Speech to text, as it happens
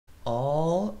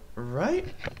All right,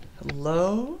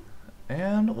 hello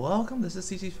and welcome. This is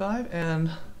CT5,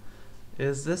 and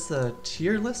is this a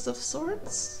tier list of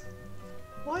sorts?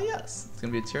 Why, yes, it's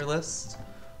gonna be a tier list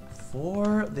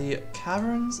for the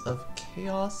Caverns of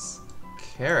Chaos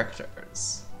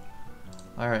characters.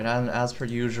 All right, and as per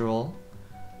usual,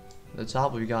 at the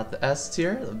top we got the S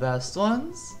tier, the best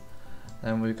ones.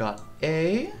 Then we've got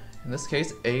A. In this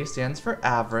case, A stands for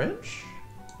average.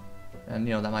 And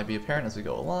you know, that might be apparent as we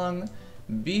go along.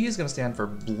 B is going to stand for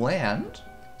bland.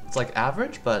 It's like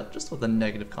average, but just with a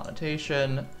negative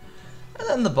connotation. And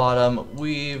then the bottom,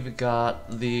 we've got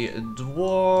the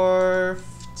dwarf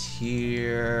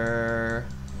tier.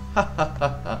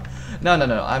 No,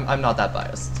 I'm not that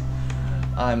biased.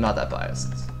 I'm not that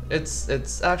biased.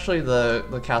 It's actually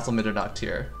the Castle Mitternacht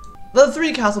tier. The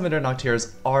three Castle Mitternacht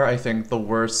tiers are, I think, the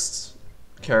worst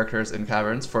characters in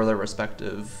Caverns for their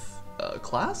respective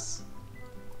class.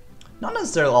 Not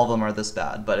necessarily all of them are this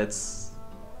bad, but it's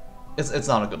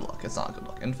not a good look. It's not a good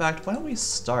look. In fact, why don't we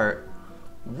start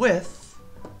with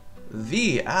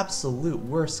the absolute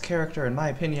worst character, in my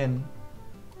opinion,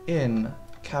 in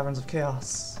Caverns of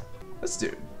Chaos. This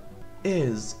dude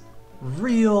is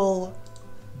real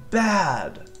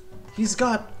bad. He's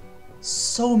got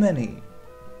so many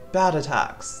bad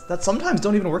attacks that sometimes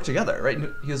don't even work together, right?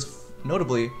 He has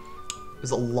notably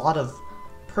is a lot of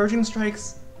purging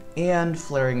strikes and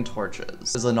flaring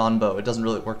torches. As a non-bow, it doesn't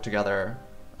really work together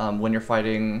when you're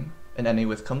fighting an enemy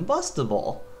with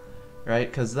combustible,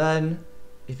 right? Because then,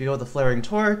 if you go with the flaring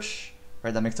torch,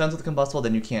 right, that makes sense with the combustible,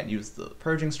 then you can't use the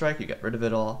purging strike, you get rid of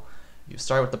it all. You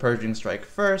start with the purging strike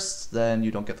first, then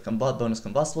you don't get the bonus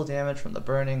combustible damage from the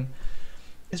burning.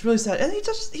 It's really sad, and he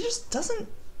just doesn't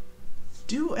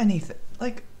do anything.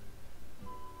 Like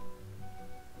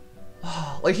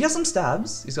he has some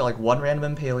stabs. He's got like one random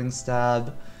impaling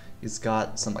stab. He's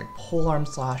got some like polearm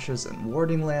slashes and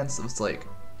warding lance. It's like,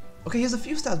 okay, he has a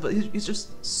few stabs, but he's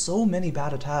just so many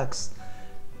bad attacks.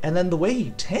 And then the way he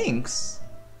tanks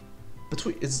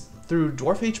is through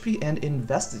dwarf HP and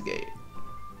investigate.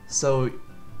 So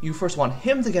you first want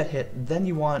him to get hit, then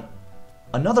you want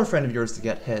another friend of yours to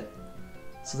get hit,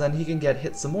 so then he can get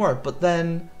hit some more. But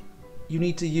then you might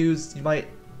need to use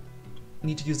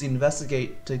the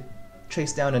investigate to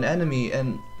chase down an enemy,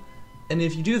 and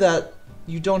if you do that,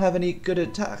 you don't have any good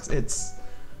attacks. It's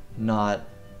not...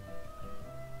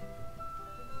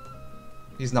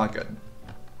 He's not good.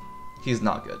 He's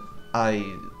not good.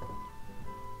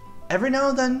 Every now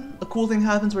and then, a cool thing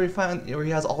happens where he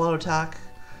has all-out attack.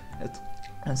 And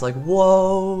it's like,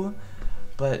 whoa!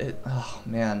 But oh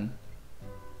man.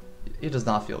 It does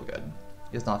not feel good.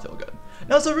 It does not feel good.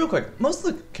 Now, so real quick, most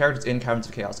of the characters in Caverns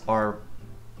of Chaos are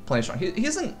plenty strong.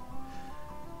 He's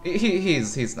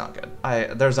not good.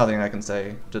 There's nothing I can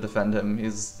say to defend him.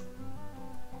 He's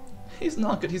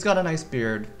not good. He's got a nice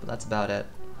beard, but that's about it.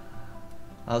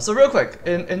 So real quick,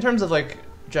 in terms of like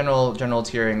general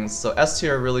tierings, so S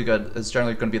tier really good is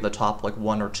generally going to be the top like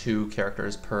 1 or 2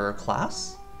 characters per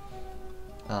class.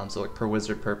 So like per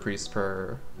wizard, per priest,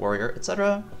 per warrior,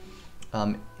 etc.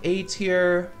 A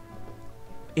tier.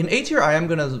 In A tier, I am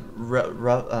gonna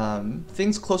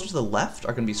things closer to the left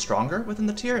are gonna be stronger within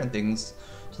the tier, and things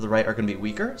to the right are gonna be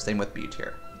weaker. Same with B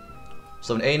tier.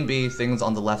 So in A and B, things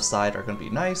on the left side are gonna be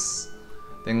nice.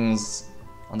 Things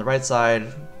on the right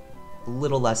side, a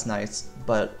little less nice.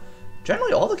 But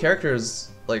generally, all the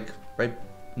characters,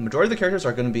 majority of the characters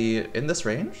are gonna be in this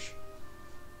range,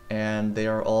 and they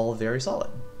are all very solid.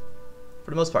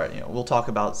 For the most part, we'll talk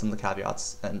about some of the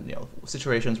caveats and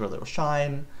situations where they'll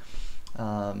shine.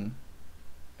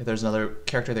 If there's another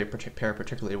character they pair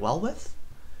particularly well with,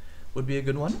 would be a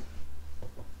good one.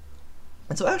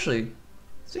 And so actually,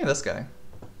 speaking of this guy,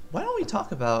 why don't we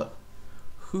talk about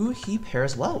who he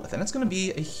pairs well with? And it's going to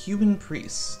be a human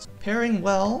priest. Pairing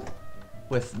well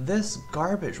with this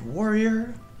garbage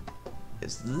warrior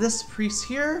is this priest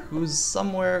here, who's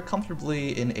somewhere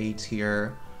comfortably in A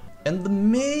tier. And the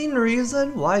main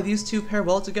reason why these two pair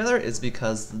well together is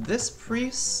because this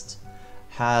priest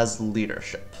has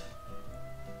leadership.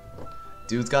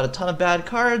 Dude's got a ton of bad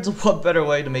cards. What better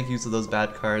way to make use of those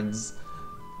bad cards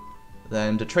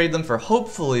than to trade them for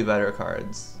hopefully better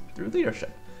cards through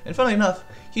leadership? And funnily enough,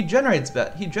 he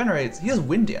has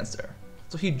Wind Dancer,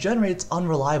 so he generates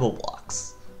unreliable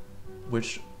blocks,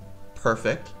 which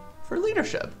perfect for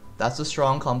leadership. That's a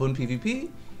strong combo in PvP.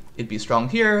 It'd be strong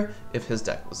here if his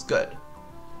deck was good.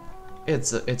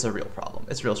 It's a real problem.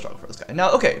 It's real strong for this guy.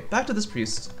 Now, okay, back to this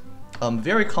priest.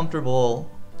 Very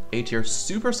comfortable A tier,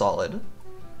 super solid.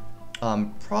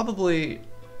 Probably,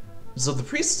 so the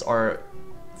priests are,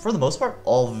 for the most part,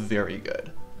 all very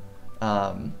good.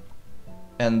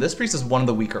 And this priest is one of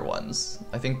the weaker ones.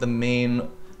 I think the main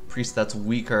priest that's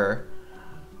weaker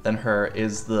than her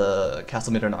is the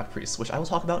Castle Mitternacht priest, which I will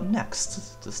talk about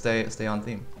next to stay on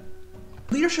theme.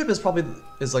 Leadership is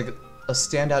like a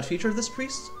standout feature of this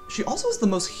priest. She also is the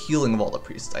most healing of all the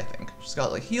priests, I think. She's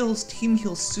got like heals, team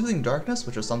heals, soothing darkness,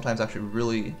 which is sometimes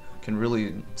actually can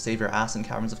really save your ass in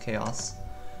Caverns of Chaos.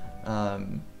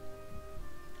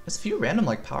 There's a few random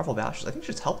like powerful bashes. I think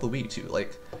she's helped the weak too.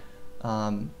 Like,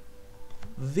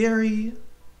 very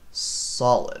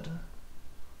solid.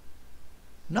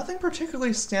 Nothing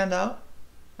particularly stand out.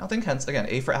 I don't think, hence again,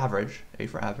 A for average. A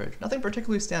for average. Nothing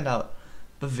particularly stand out,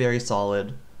 but very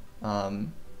solid.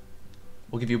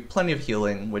 Will give you plenty of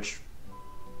healing, which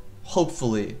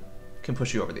hopefully can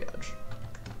push you over the edge.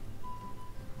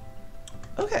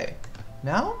 Okay,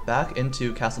 now back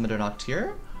into Castle Mitternacht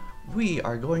tier. We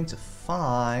are going to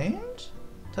find,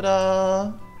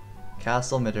 ta-da,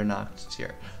 Castle Mitternacht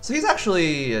tier. So he's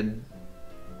actually a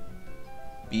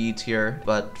B tier,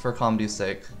 but for comedy's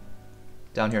sake,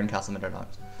 down here in Castle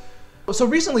Mitternacht. So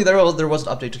recently there was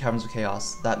an update to Caverns of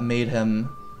Chaos that made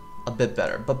him a bit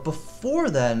better, but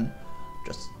before then,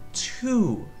 just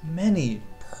too many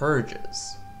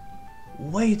purges.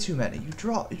 Way too many. You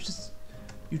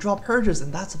draw purges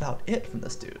and that's about it from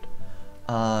this dude.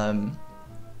 So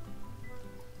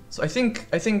I think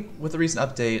with the recent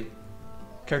update,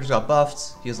 characters got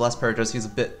buffed, he has less purges, he's a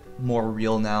bit more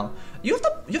real now. You have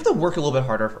to work a little bit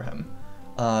harder for him.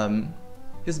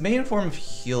 His main form of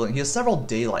healing, he has several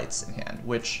daylights in hand,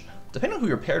 which, depending on who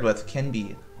you're paired with, can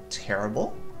be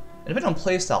terrible, and depending on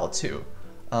playstyle too.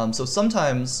 So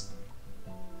sometimes,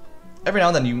 every now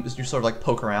and then you sort of like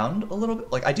poke around a little bit.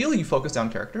 Like ideally you focus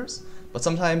down characters, but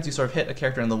sometimes you sort of hit a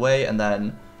character in the way and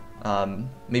then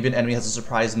maybe an enemy has a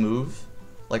surprise move.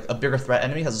 Like a bigger threat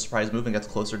enemy has a surprise move and gets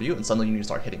closer to you and suddenly you need to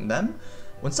start hitting them.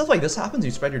 When stuff like this happens,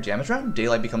 you spread your damage around,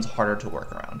 daylight becomes harder to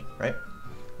work around, right?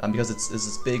 Because it's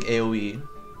this big AoE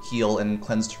heal and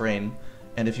cleanse terrain.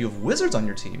 And if you have wizards on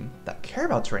your team that care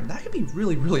about terrain, that can be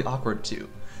really, really awkward too.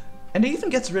 And he even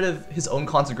gets rid of his own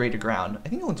consecrated ground. I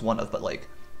think he owns one of, but like,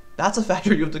 that's a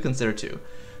factor you have to consider too.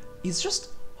 He's just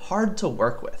hard to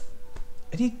work with.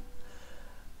 And he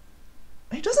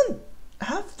doesn't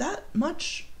have that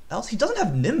much else. He doesn't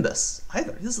have Nimbus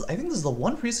either. I think this is the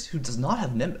one priest who does not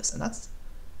have Nimbus, and that's...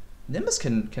 Nimbus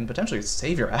can potentially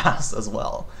save your ass as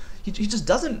well. He just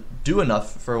doesn't do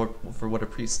enough for what a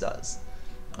priest does.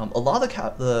 A lot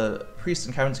of the priests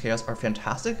in Caverns of Chaos are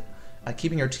fantastic at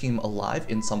keeping your team alive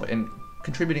in some way and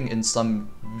contributing in some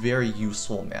very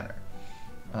useful manner.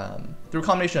 Through a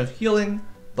combination of healing,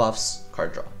 buffs,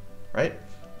 card draw, right?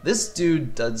 This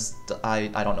dude does, I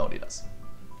don't know what he does.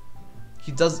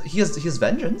 He has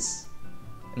Vengeance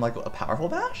and like a powerful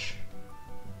bash.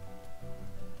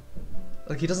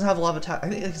 Like he doesn't have a lot of attack. I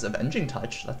think he's Avenging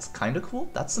Touch. That's kind of cool.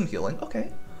 That's some healing.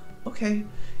 Okay, okay.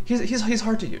 He's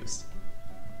hard to use.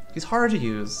 He's hard to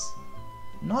use.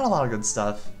 Not a lot of good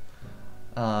stuff.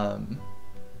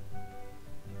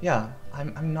 Yeah,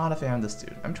 I'm not a fan of this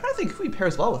dude. I'm trying to think who he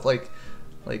pairs well with. Like,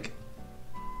 is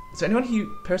there anyone he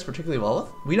pairs particularly well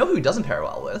with? We know who he doesn't pair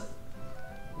well with.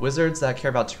 Wizards that care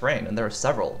about terrain, and there are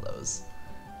several of those.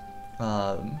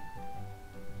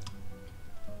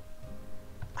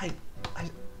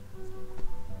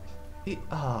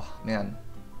 Oh man.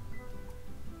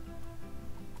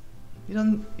 He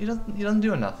doesn't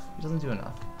do enough. He doesn't do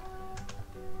enough.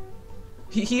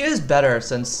 He is better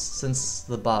since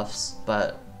the buffs,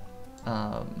 but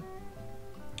on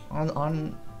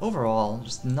overall,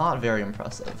 just not very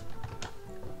impressive.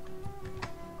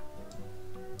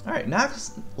 All right,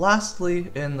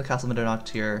 lastly in the Castle Mitternacht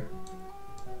tier,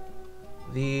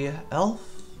 the Elf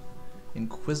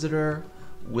Inquisitor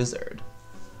Wizard.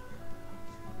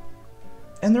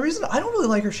 And the reason I don't really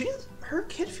like her, her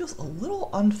kid feels a little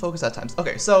unfocused at times.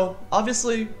 Okay, so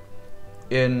obviously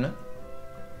in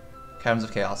Caverns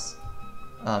of Chaos,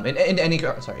 in any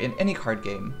card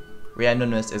game,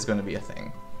 randomness is going to be a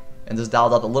thing, and this is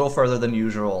dialed up a little further than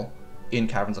usual in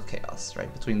Caverns of Chaos,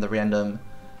 right? Between the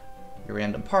your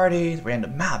random party,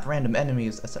 random map, random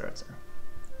enemies, etc., etc.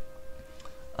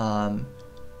 And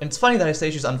it's funny that I say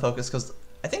she's unfocused because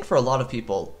I think for a lot of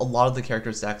people, a lot of the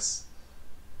characters' decks,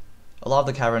 a lot of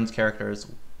the Caverns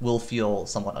characters will feel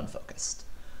somewhat unfocused.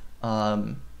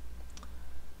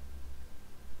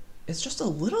 It's just a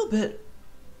little bit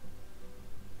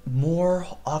more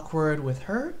awkward with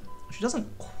her. She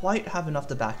doesn't quite have enough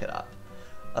to back it up.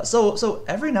 So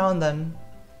every now and then,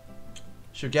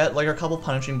 she'll get like a couple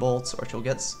punishing bolts, or she'll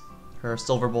get her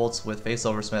silver bolts with Face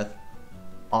Silversmith.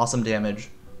 Awesome damage,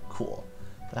 cool.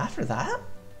 But after that,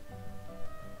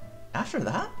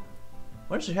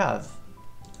 what does she have?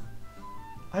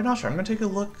 I'm not sure. I'm gonna take a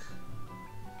look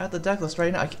at the deck list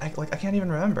right now. I can't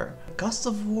even remember. Gust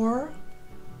of War.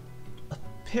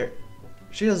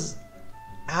 She has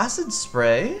Acid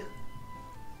Spray.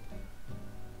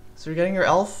 So you're getting your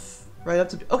elf right up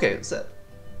to... Okay, so...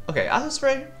 Okay, Acid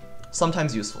Spray,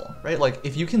 sometimes useful, right? Like,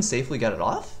 if you can safely get it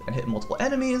off and hit multiple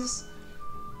enemies,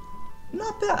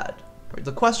 not bad. Right?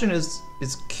 The question is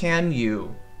can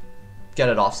you get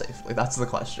it off safely? That's the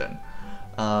question.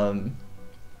 And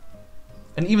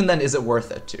even then, is it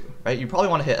worth it too, right? You probably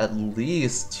want to hit at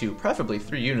least 2, preferably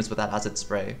 3 units with that Acid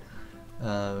Spray.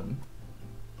 So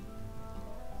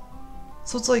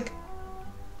it's like,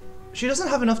 she doesn't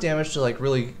have enough damage to like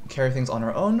really carry things on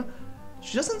her own.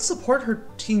 She doesn't support her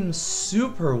team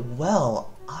super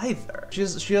well either.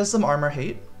 She has some armor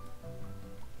hate.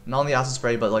 Not only Acid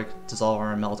Spray, but like Dissolve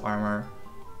Armor, Melt Armor.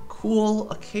 Cool,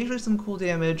 occasionally some cool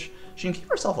damage. She can keep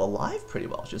herself alive pretty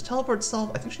well. She has Teleport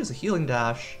Self, I think she has a Healing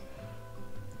Dash.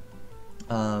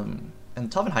 And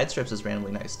Toughen Hide Strips is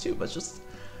randomly nice too, but it's just...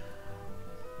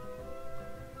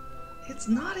 It's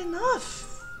not enough.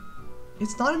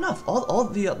 It's not enough. All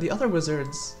the other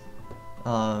wizards,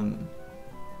 all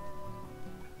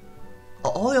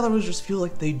the other wizards just feel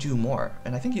like they do more,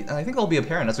 and I think it'll be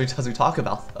apparent as we talk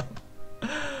about them.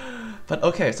 But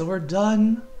okay, so we're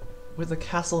done with the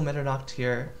Castle Mitternacht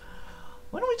here.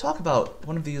 Why don't we talk about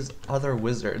one of these other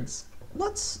wizards?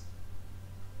 Let's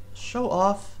show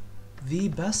off the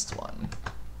best one.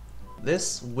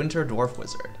 This Winter Dwarf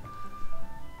Wizard.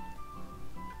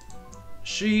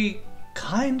 She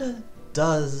kinda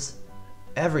does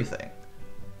everything.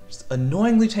 She's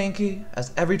annoyingly tanky,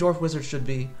 as every dwarf wizard should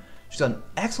be. She's got an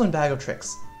excellent bag of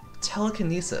tricks.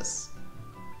 Telekinesis.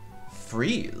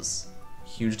 Freeze.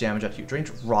 Huge damage at huge range.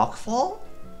 Rockfall.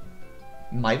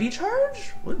 Mighty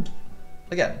Charge?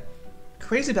 Again,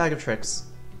 crazy bag of tricks.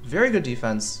 Very good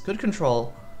defense. Good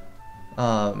control.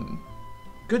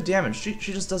 Good damage. She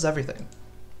just does everything.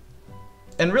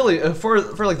 And really, for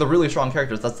like the really strong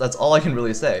characters, that's all I can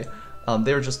really say.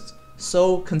 They were just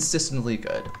so consistently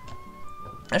good.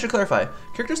 I should clarify,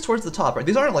 characters towards the top, right?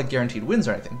 These aren't like guaranteed wins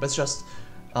or anything, but it's just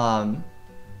the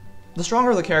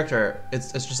stronger the character,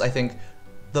 it's just I think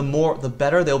the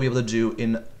better they'll be able to do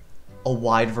in a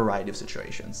wide variety of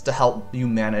situations to help you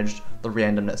manage the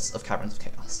randomness of Caverns of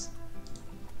Chaos.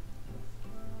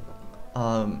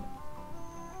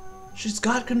 She's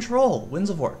got control, Winds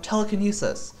of War,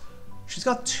 Telekinesis. She's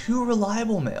got 2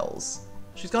 reliable males.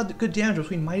 She's got good damage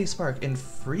between Mighty Spark and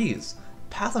Freeze.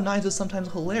 Path of Nines is sometimes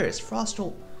hilarious.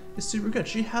 Frostjolt is super good.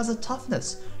 She has a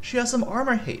toughness. She has some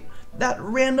armor hate. That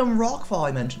random rockfall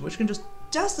I mentioned, which can just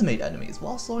decimate enemies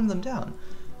while slowing them down.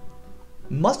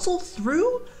 Muscle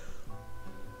Through?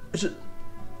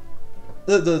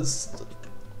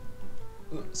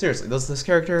 Seriously, this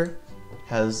character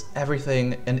has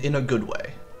everything, and in a good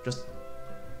way. Just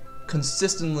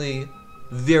consistently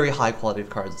very high quality of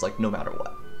cards, like no matter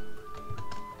what.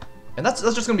 And that's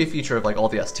just gonna be a feature of like all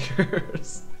the S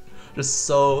tiers. Just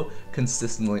so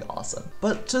consistently awesome.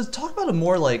 But to talk about a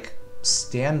more like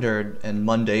standard and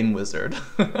mundane wizard,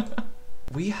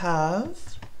 we have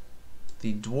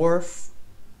the Dwarf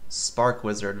Spark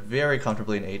Wizard very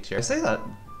comfortably in A tier. I say that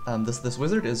this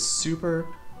wizard is super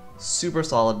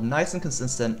solid, nice and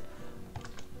consistent.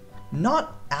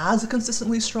 Not as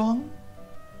consistently strong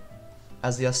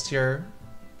as the S tier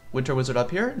Winter Wizard up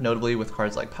here, notably with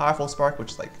cards like Powerful Spark,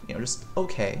 which is like, you know, just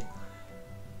okay.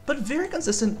 But very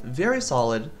consistent, very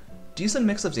solid, decent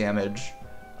mix of damage.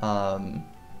 Right,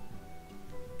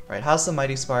 has some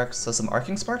Mighty Sparks, has some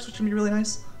Arcing Sparks, which can be really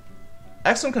nice.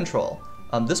 Excellent control.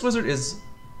 This wizard is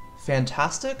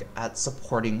fantastic at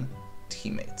supporting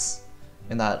teammates,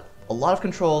 in that a lot of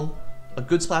control, a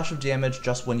good splash of damage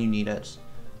just when you need it.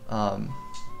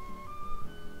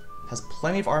 Has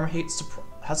plenty of armor hate,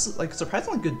 has like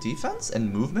surprisingly good defense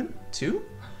and movement too.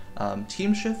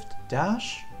 Team Shift,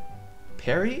 Dash,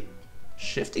 Parry,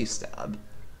 Shifty Stab.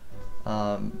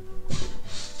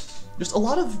 Just a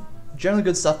lot of generally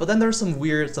good stuff, but then there's some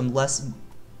weird, some less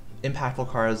impactful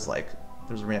cards, like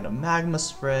there's a random Magma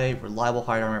Spray, Reliable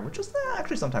Hide Armor, which is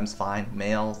actually sometimes fine.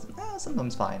 Males,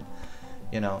 sometimes fine.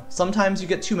 You know, sometimes you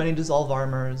get too many Dissolve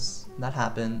Armors, that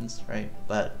happens, right?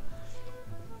 But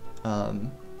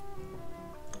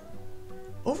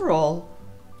overall,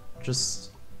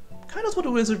 just kind of what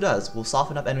a wizard does. Will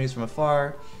soften up enemies from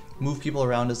afar, move people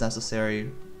around as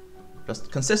necessary.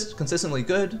 Just consistently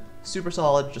good, super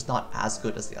solid, just not as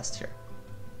good as the S tier,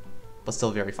 but still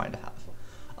very fine to have.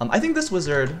 I think this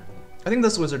wizard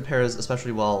pairs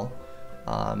especially well,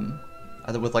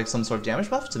 either with like some sort of damage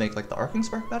buff to make like the Arcing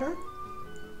Spark better.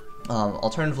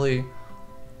 Alternatively,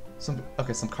 some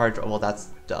card draw. Well, that's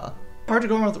duh. Hard to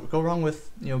go wrong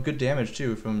with good damage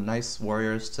too from nice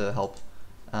warriors to help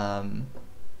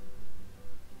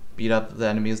beat up the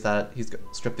enemies that he's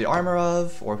stripped the armor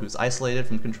of or who's isolated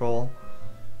from control.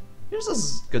 Here's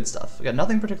this good stuff. Again,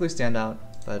 nothing particularly stand out,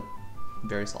 but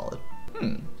very solid.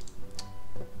 Why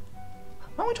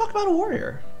don't we talk about a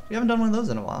warrior? We haven't done one of those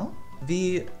in a while.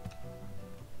 The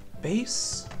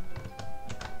base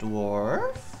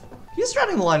dwarf. He's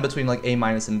straddling the line between like A-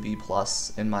 and B+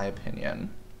 in my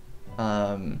opinion.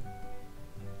 I'll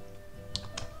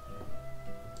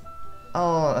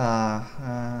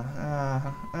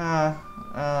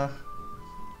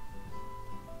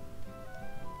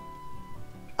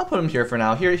put him here for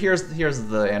now. Here's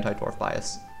the anti-dwarf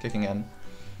bias kicking in.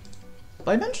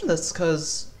 But I mention this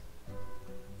because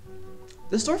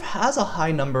this dwarf has a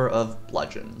high number of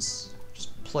bludgeons,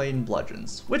 just plain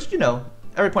bludgeons, which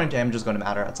every point of damage is going to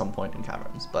matter at some point in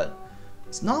Caverns, but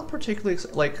it's not particularly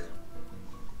like.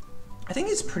 I think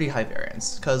he's pretty high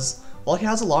variance because while he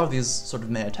has a lot of these sort of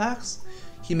meh attacks,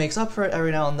 he makes up for it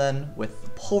every now and then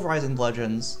with pulverizing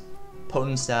bludgeons,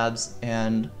 potent stabs,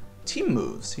 and team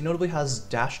moves. He notably has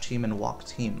dash team and walk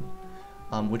team,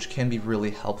 which can be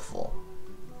really helpful.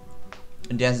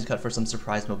 And dancing cut for some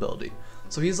surprise mobility.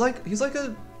 So he's a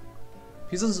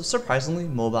surprisingly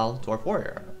mobile dwarf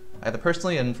warrior, either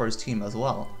personally and for his team as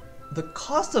well. The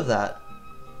cost of that,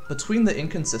 between the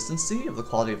inconsistency of the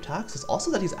quality of attacks, is also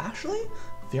that he's actually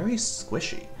very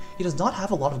squishy. He does not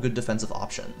have a lot of good defensive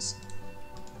options.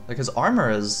 Like his armor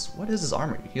is, what is his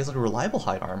armor? He has like a reliable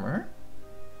hide armor.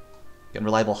 Again,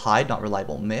 reliable hide, not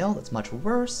reliable mail, that's much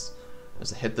worse.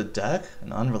 There's a hit the deck,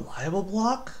 an unreliable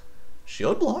block,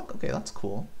 shield block, okay, that's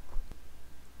cool.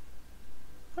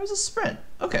 There's a sprint,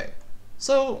 okay.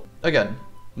 So, again,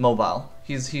 mobile.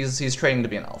 He's training to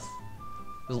be an elf.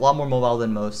 He's a lot more mobile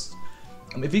than most.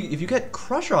 If you get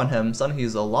Crusher on him, suddenly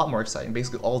he's a lot more exciting.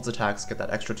 Basically, all his attacks get that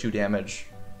extra 2 damage.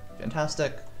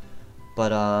 Fantastic.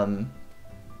 But,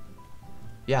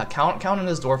 yeah, count on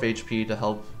his dwarf HP to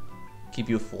help keep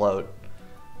you afloat.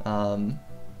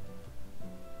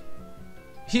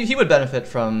 He would benefit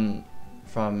from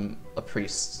a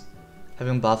priest.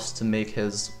 Having buffs to make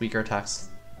his weaker attacks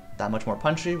that much more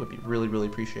punchy would be really, really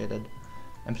appreciated.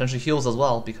 And potentially heals as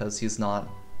well, because he's not...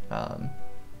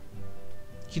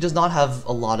 he does not have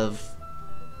a lot of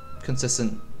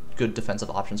consistent good defensive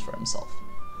options for himself.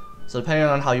 So depending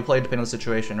on how you play, depending on the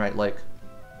situation, right, like...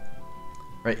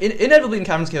 Right, inevitably in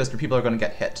Caverns of Chaos, people are going to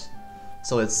get hit.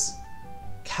 So it's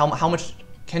how much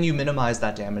can you minimize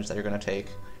that damage that you're going to take,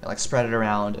 and like spread it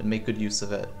around and make good use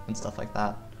of it and stuff like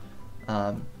that.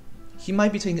 He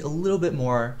might be taking a little bit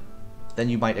more than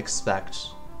you might expect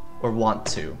or want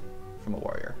to from a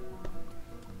warrior.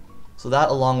 So that,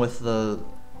 along with the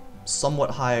somewhat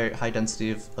high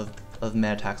density of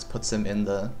meh attacks, puts him in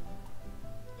the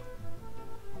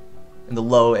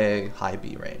low A, high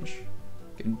B range.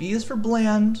 Again, B is for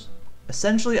bland,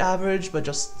 essentially average, but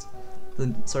just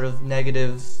the sort of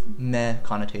negative meh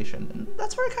connotation, and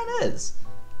that's where it kind of is.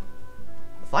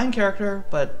 Fine character,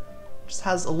 but just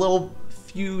has a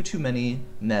few too many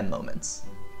meh moments.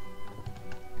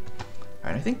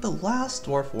 Alright, I think the last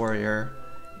dwarf warrior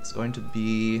is going to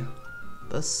be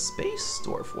the space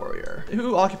dwarf warrior,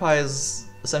 who occupies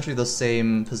essentially the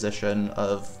same position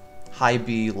of high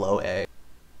B, low A.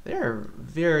 They're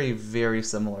very, very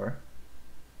similar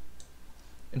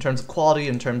in terms of quality,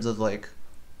 in terms of like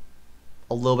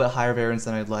a little bit higher variance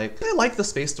than I'd like. I like the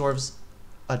space dwarf's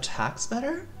attacks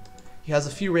better. He has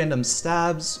a few random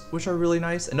stabs, which are really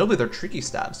nice, and notably they're tricky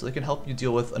stabs, so they can help you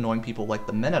deal with annoying people like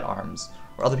the men-at-arms,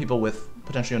 or other people with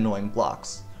potentially annoying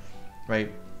blocks,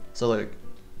 right? So like,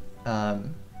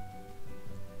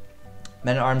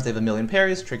 men-at-arms, they have a million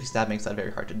parries, tricky stab makes that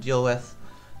very hard to deal with.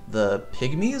 The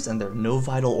pygmies and their no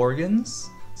vital organs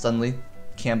suddenly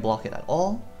can't block it at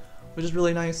all, which is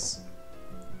really nice.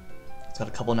 It's got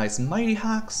a couple nice mighty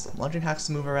hacks, some lunging hacks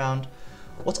to move around.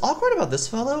 What's awkward about this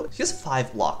fellow, he has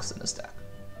 5 blocks in his deck.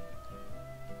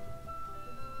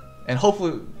 And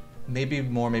hopefully, maybe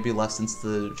more, maybe less since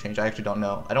the change. I actually don't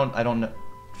know. I don't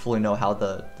fully know how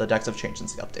the decks have changed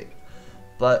since the update.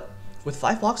 But with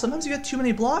 5 blocks, sometimes you get too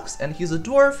many blocks, and he's a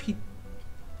dwarf, he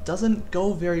doesn't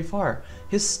go very far.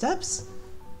 His steps,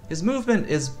 his movement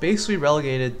is basically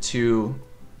relegated to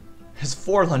his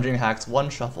 4 lunging hacks, 1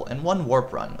 shuffle, and 1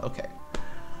 warp run. Okay.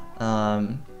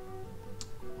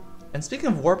 And speaking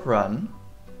of warp run,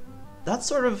 that's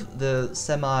sort of the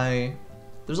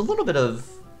there's a little bit of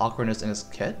awkwardness in his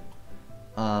kit.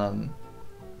 Because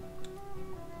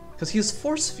he has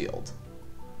force field.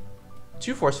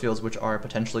 2 force fields, which are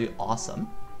potentially awesome,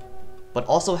 but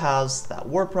also has that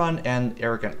warp run and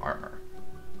arrogant armor.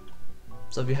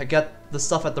 So if you get the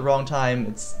stuff at the wrong time,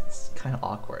 it's kind of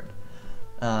awkward.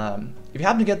 If you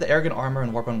happen to get the Arrogant Armor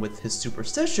and warp on with his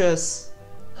Superstitious,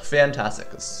 fantastic,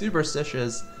 because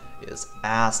Superstitious is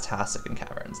ass-tastic in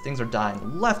Caverns. Things are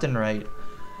dying left and right.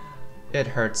 It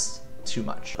hurts too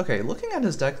much. Okay, looking at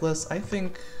his deck list, I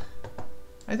think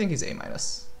he's A-.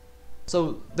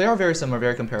 So they are very similar,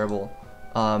 very comparable.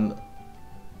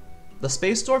 The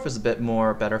Space Dwarf is a bit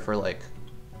more better for like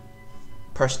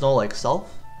personal like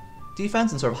self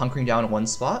defense and sort of hunkering down in one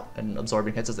spot and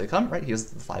absorbing hits as they come, right? He has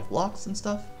the 5 blocks and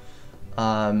stuff.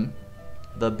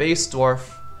 The base dwarf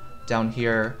down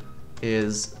here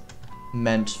is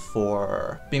meant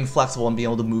for being flexible and being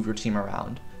able to move your team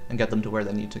around and get them to where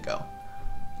they need to go.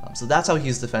 So that's how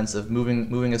he's defensive,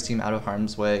 moving his team out of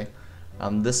harm's way.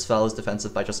 This fellow is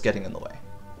defensive by just getting in the way.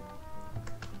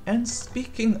 And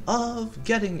speaking of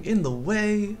getting in the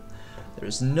way,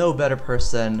 there's no better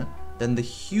person than the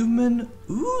human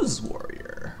Ooze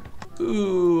Warrior,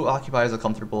 who occupies a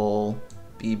comfortable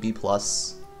B+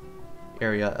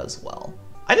 area as well.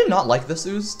 I did not like this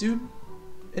Ooze dude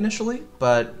initially,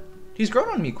 but he's grown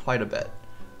on me quite a bit.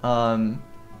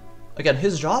 Again,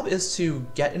 his job is to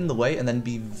get in the way and then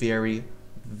be very,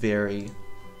 very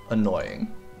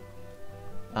annoying.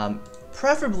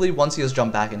 Preferably once he has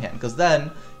jump back in hand, because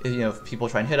then, if people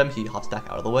try and hit him, he hops back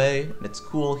out of the way, and it's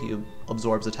cool, he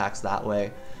absorbs attacks that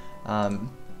way. And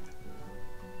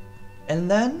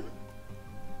then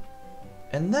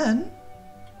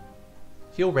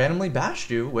he'll randomly bash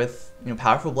you with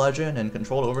powerful bludgeon and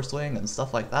controlled overswing and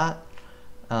stuff like that.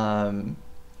 I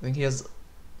think he has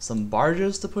some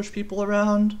barges to push people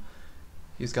around.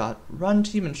 He's got run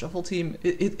team and shuffle team.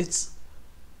 It's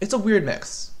a weird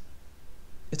mix.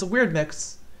 It's a weird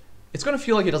mix. It's gonna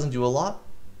feel like he doesn't do a lot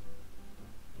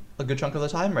a good chunk of the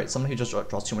time, right? Somebody who just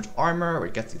draws too much armor, or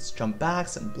he gets these jump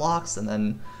backs and blocks, and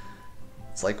then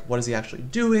it's like, what is he actually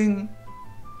doing?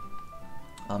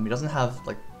 He doesn't have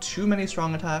like too many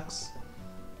strong attacks.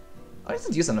 I think it's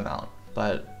a decent amount,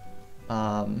 but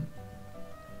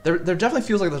there definitely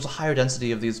feels like there's a higher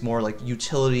density of these more like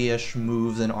utility-ish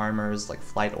moves and armors, like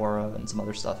Flight Aura and some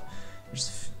other stuff.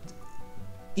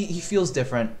 He feels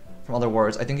different from other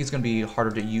warriors. I think he's going to be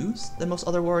harder to use than most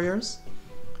other warriors.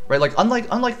 Right, like unlike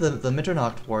the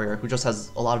Mitternacht warrior, who just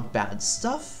has a lot of bad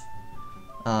stuff,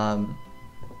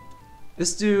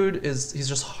 this dude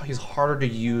he's harder to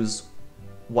use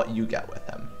what you get with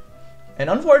him. And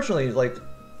unfortunately, like,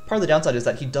 part of the downside is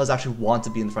that he does actually want to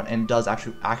be in the front and does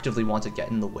actually actively want to get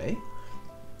in the way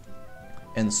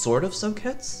and sort of soak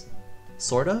hits,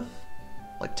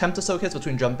 like tempt to soak hits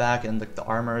between jump back and like the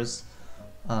armors.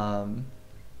 So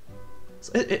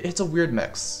it's a weird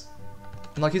mix.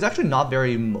 And like, he's actually not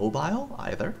very mobile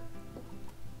either.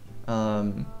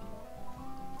 So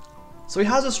he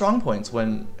has his strong points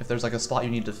if there's like a spot you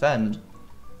need to defend,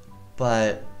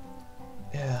 but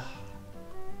yeah.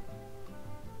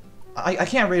 I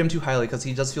can't rate him too highly because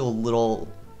he does feel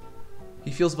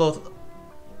he feels both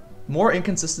more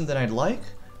inconsistent than I'd like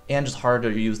and just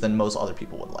harder to use than most other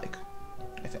people would like,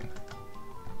 I think.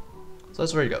 So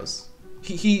that's where he goes.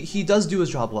 He does do his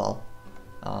job well.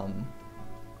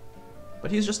 But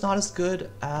he's just not as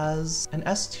good as an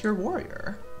S-tier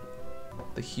warrior.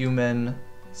 The human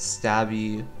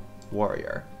stabby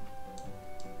warrior.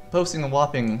 Posting a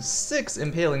whopping 6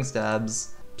 impaling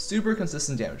stabs, super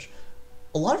consistent damage.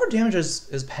 A lot of her damage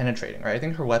is penetrating, right? I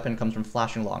think her weapon comes from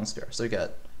flashing long spear. So you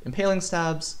get impaling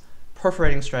stabs,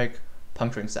 perforating strike,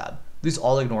 puncturing stab. These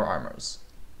all ignore armors.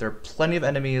 There are plenty of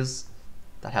enemies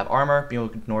that have armor, being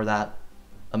able to ignore that,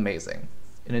 amazing.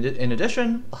 In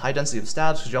addition, a high density of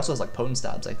stabs, because she also has like potent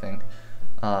stabs, I think.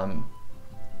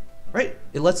 Right,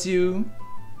 it lets you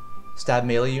stab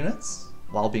melee units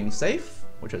while being safe,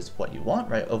 which is what you want,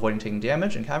 right? Avoiding taking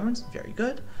damage in Caverns, very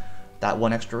good. That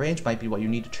 1 extra range might be what you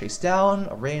need to chase down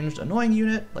a ranged annoying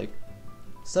unit, like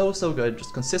so good,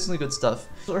 just consistently good stuff.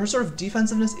 So her sort of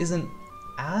defensiveness isn't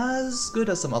as good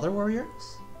as some other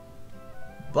warriors,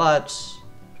 but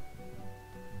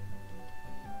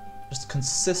just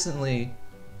consistently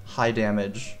high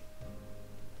damage,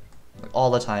 like all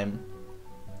the time,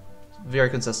 very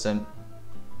consistent,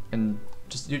 and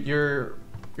just you're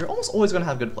almost always gonna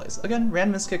have good plays. Again,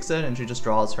 randomness kicks in and she just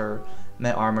draws her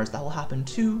met armors. That will happen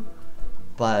too,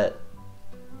 but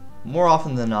more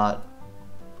often than not,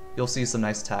 you'll see some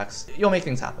nice attacks. You'll make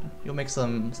things happen. You'll make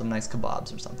some nice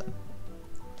kebabs or something.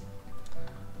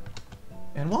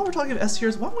 And while we're talking of S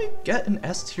tiers, why don't we get an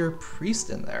S tier priest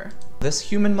in there? This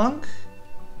human monk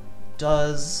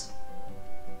does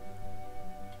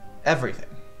everything.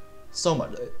 So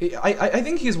much. I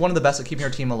think he's one of the best at keeping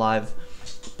your team alive,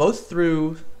 both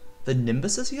through the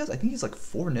nimbuses he has. I think he's like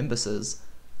 4 nimbuses,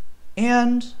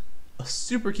 And a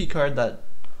super key card that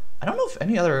I don't know if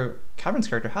any other Caverns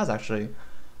character has actually,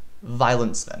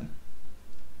 Violent Spin.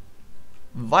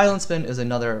 Violent Spin is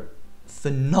another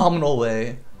phenomenal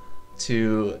way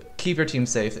to keep your team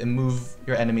safe and move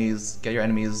your enemies, get your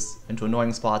enemies into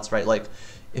annoying spots, right? Like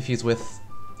if he's with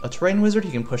a terrain wizard,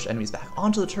 he can push enemies back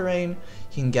onto the terrain,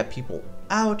 he can get people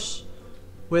out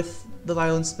with the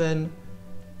Violent Spin,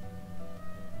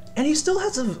 and he still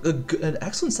has an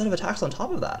excellent set of attacks on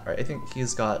top of that, right? I think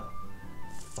he's got,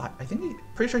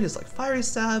 pretty sure he has like Fiery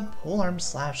Stab, Polearm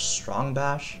Slash, Strong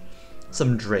Bash,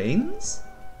 some drains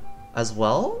as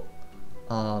well.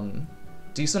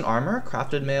 Decent armor,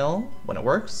 Crafted Mail when it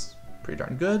works, pretty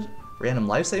darn good. Random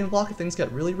life saving block if things get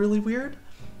really, really weird.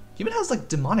 He even has like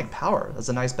Demonic Power. That's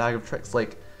a nice bag of tricks.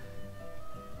 Like,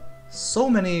 so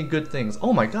many good things.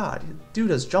 Oh my god, dude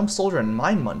has Jump Soldier and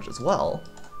Mind Munch as well.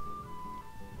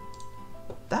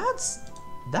 That's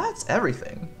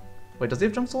everything. Wait, does he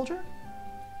have Jump Soldier?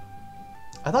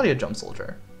 I thought he had Jump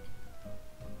Soldier.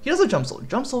 He does have Jump Soldier.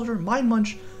 Jump Soldier, Mind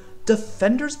Munch,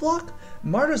 Defender's Block,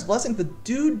 Martyr's Blessing. The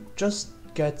dude just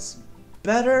gets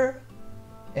better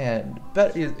and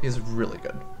better. He's really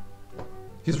good.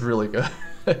 He's really good.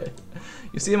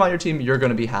 You see him on your team, you're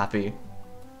gonna be happy.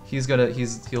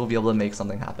 He'll be able to make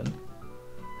something happen.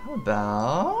 How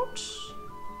about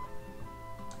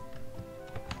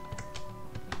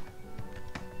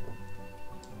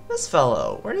this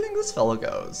fellow? Where do you think this fellow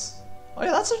goes? Oh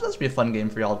yeah, that should be a fun game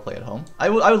for y'all to play at home. I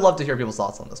would love to hear people's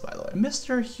thoughts on this, by the way.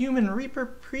 Mr. Human Reaper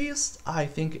Priest, I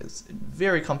think is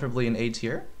very comfortably in A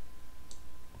tier.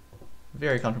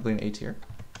 Very comfortably in A tier.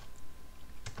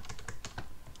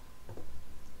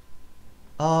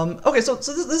 Okay, so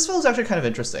this fellow's actually kind of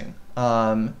interesting.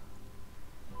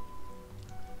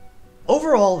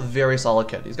 Overall, very solid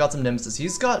kid. He's got some Nemesis.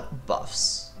 He's got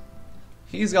buffs.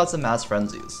 He's got some Mass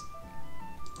Frenzies.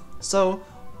 So,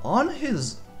 on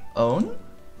his own,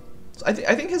 so I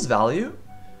think his value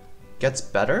gets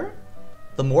better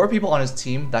the more people on his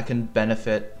team that can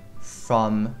benefit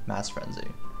from Mass Frenzy.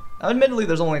 Now, admittedly,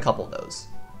 there's only a couple of those.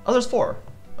 Oh, there's 4.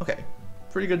 Okay,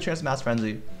 pretty good chance of Mass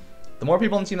Frenzy. The more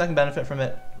people on the team that can benefit from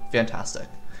it, fantastic.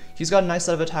 He's got a nice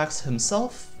set of attacks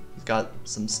himself. He's got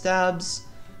some stabs.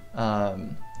 He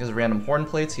has a random Horn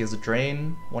Plates. He has a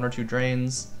drain, 1 or 2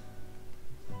 drains.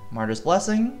 Martyr's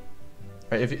Blessing.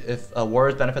 Right, if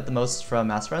warriors benefit the most from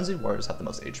Mass Frenzy, warriors have the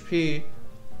most HP.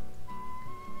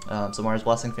 So Martyr's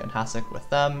Blessing, fantastic with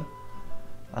them.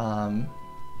 A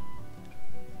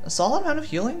solid amount of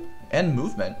healing and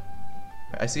movement.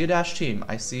 I see a dash team.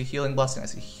 I see Healing Blessing. I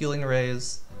see Healing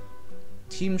Rays.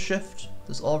 Team Shift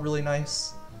is all really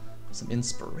nice. Some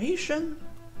inspiration.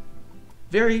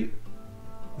 Very,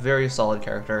 very solid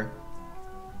character.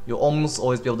 You'll almost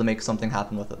always be able to make something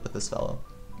happen with it with this fellow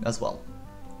as well.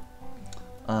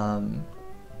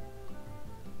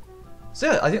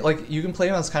 So yeah, I think like you can play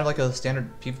him as kind of like a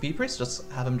standard PvP priest. Just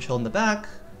have him chill in the back.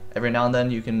 Every now and then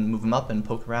you can move him up and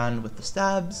poke around with the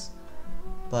stabs.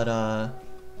 But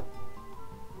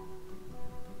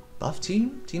buff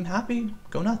team happy,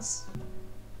 go nuts.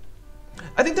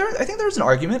 I think there's an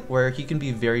argument where he can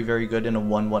be very, very good in a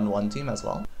 1-1-1 team as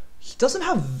well. He doesn't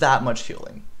have that much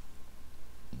healing.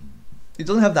 He's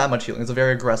a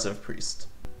very aggressive priest.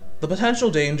 The potential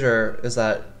danger is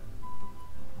that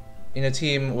in a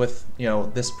team with, you know,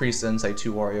 this priest and say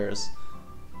 2 warriors,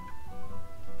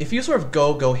 if you sort of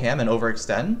go ham and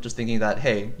overextend, just thinking that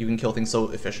hey, you can kill things so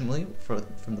efficiently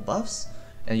from the buffs,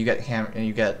 and you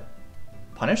get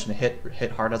punished and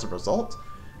hit hard as a result,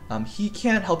 he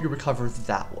can't help you recover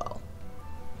that well.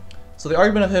 So the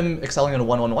argument of him excelling in a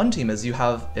 1-1-1 team is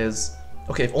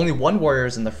okay, if only 1 warrior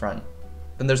is in the front,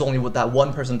 then there's only that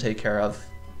 1 person to take care of,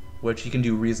 which he can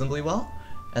do reasonably well,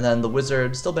 and then the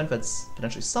wizard still benefits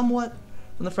potentially somewhat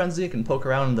from the frenzy. It can poke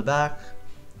around in the back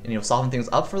and, you know, soften things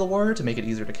up for the warrior to make it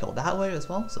easier to kill that way as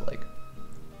well. So like,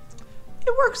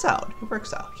 it works out. It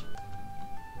works out.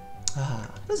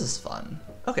 This is fun.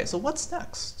 Okay, so what's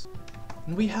next?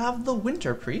 We have the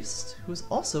Winter Priest, who's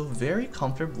also very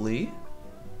comfortably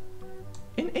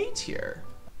in A tier.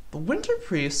 The Winter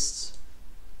Priest,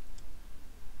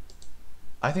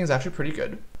 I think, is actually pretty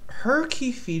good. Her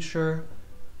key feature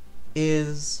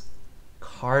is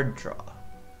card draw.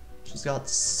 She's got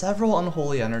several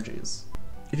Unholy Energies.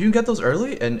 If you can get those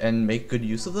early and make good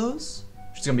use of those,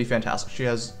 she's gonna be fantastic. She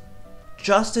has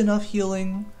just enough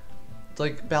healing to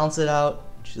like balance it out.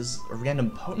 She has a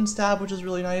random Potent Stab, which is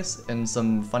really nice, and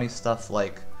some funny stuff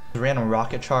like a random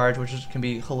Rocket Charge, which can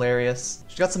be hilarious.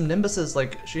 She's got some Nimbuses.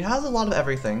 Like, she has a lot of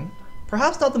everything.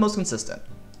 Perhaps not the most consistent.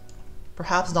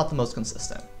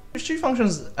 She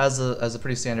functions as a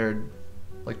pretty standard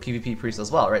like PvP priest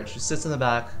as well, right? She sits in the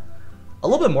back A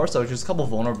little bit more so, just a couple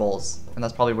vulnerables, and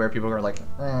that's probably where people are like,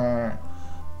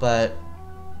 but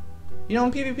you know,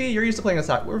 in PvP, you're used to playing with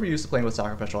we're used to playing with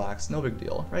sacrificial acts, no big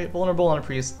deal, right? Vulnerable on a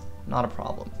priest, not a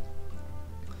problem.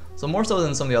 So more so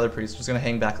than some of the other priests, just gonna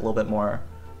hang back a little bit more,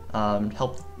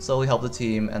 slowly help the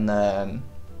team, and then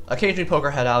occasionally poke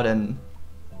her head out and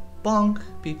bonk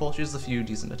people. She has a few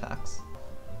decent attacks.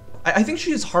 I think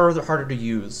she's harder to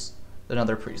use than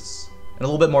other priests, and a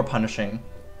little bit more punishing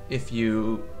if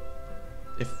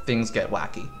things get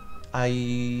wacky.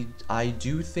 I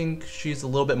do think she's a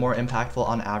little bit more impactful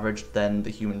on average than the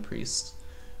human priest,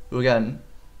 who again,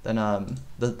 than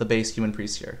the base human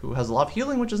priest here, who has a lot of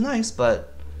healing, which is nice,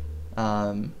 but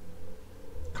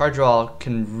card draw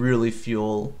can really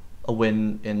fuel a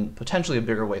win in potentially a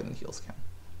bigger way than heals can.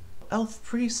 Elf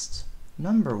priest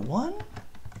number 1,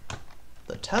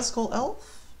 the Tezcol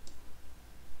elf,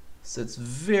 sits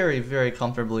very, very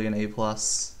comfortably in A+.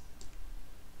 He's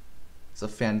a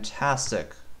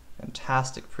fantastic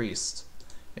priest,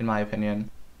 in my opinion.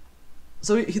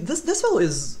 So this fellow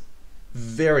is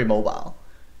very mobile.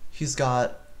 He's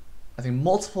got, I think,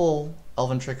 multiple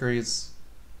elven trickeries,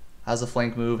 has a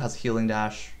flank move, has a healing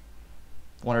dash,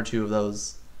 1 or 2 of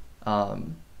those.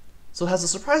 So has a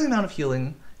surprising amount of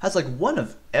healing, has like one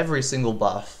of every single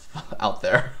buff out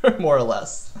there, more or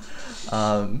less.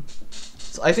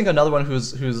 So I think another one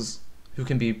who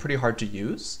can be pretty hard to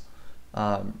use.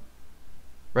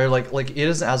 Right, like it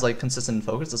isn't as like consistent and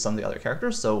focused as some of the other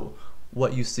characters, so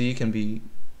what you see can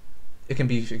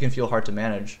feel hard to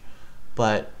manage,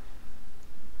 but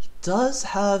he does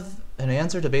have an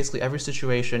answer to basically every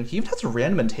situation. He even has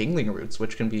random entangling roots,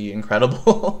 which can be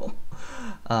incredible.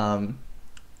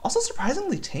 Also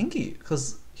surprisingly tanky,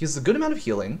 because he has a good amount of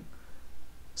healing,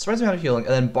 and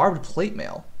then barbed plate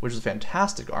mail, which is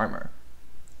fantastic armor.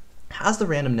 Has the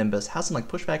random nimbus, has some like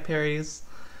pushback parries.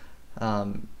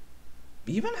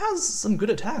 Even has some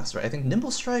good attacks, right? I think Nimble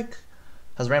Strike,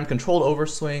 has random controlled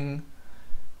overswing,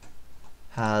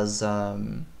 has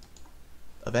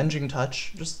Avenging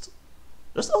Touch, just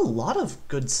a lot of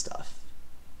good stuff.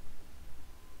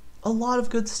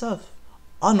 Unholy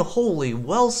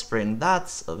Wellspring,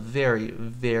 that's a very,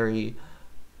 very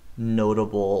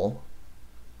notable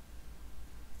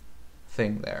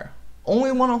thing there.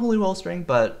 Only one Unholy Wellspring,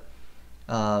 but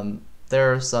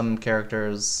there are some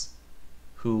characters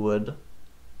who would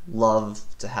love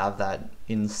to have that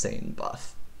insane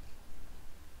buff.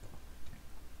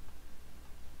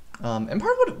 And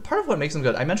part of what makes him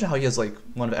good, I mentioned how he has like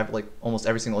almost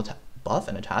every single buff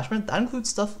and attachment. That includes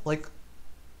stuff like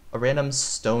a random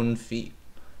stone feat,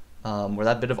 where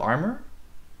that bit of armor,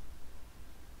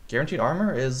 guaranteed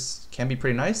armor, can be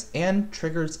pretty nice and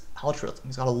triggers altruism.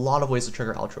 He's got a lot of ways to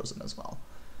trigger altruism as well.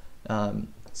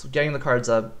 So getting the cards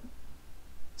up,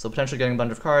 so potentially getting a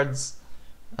bunch of cards.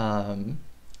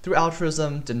 Through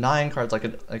altruism, denying cards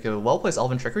like a well-placed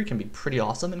elven trickery can be pretty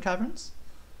awesome in Caverns.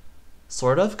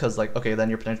 Sort of, because like, okay, then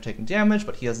you're potentially taking damage,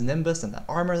 but he has Nimbus and that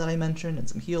armor that I mentioned and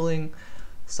some healing.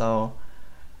 So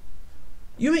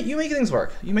you make things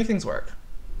work.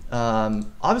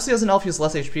 Obviously as an elf he has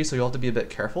less HP, so you'll have to be a bit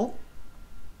careful.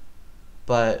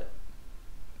 But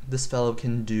this fellow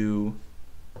can do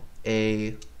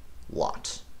a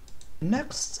lot.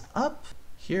 Next up,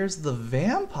 here's the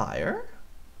vampire,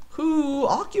 who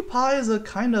occupies a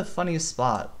kind of funny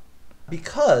spot,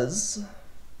 because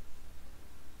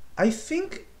I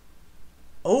think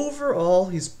overall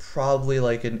he's probably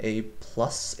like an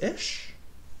A+-ish.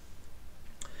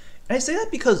 And I say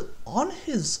that because on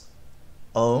his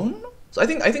own, so I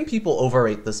think people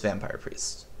overrate this vampire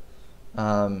priest.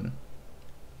 I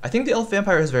think the elf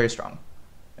vampire is very strong,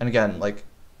 and again, like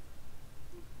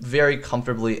very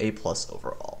comfortably A+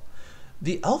 overall.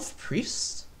 The elf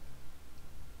priest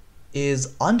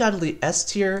is undoubtedly S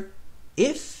tier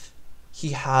if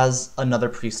he has another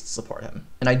priest support him.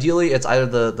 And ideally it's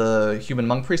either the human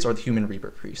monk priest or the human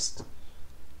reaper priest.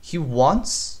 He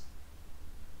wants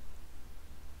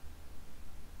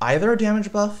either a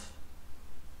damage buff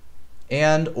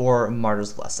and or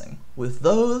Martyr's Blessing. With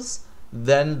those,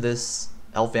 then this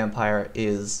elf vampire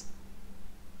is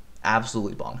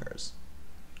absolutely bonkers.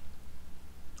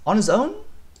 On his own,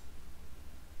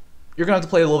 you're gonna have to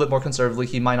play a little bit more conservatively.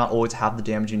 He might not always have the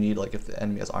damage you need, like if the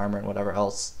enemy has armor and whatever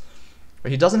else.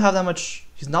 But he doesn't have that much,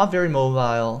 he's not very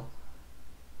mobile.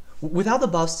 Without the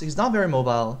buffs, he's not very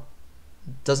mobile,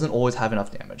 doesn't always have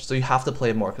enough damage, so you have to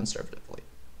play more conservatively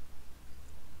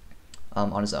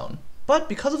on his own. But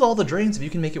because of all the drains, if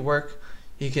you can make it work,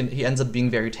 he ends up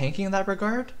being very tanky in that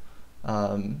regard.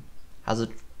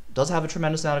 Does have a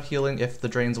tremendous amount of healing if the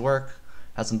drains work,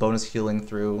 has some bonus healing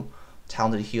through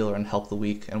Talented Healer and Help the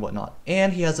Weak and whatnot,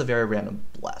 and he has a very random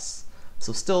bless.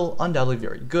 So still undoubtedly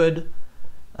very good.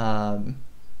 But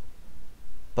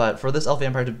for this elf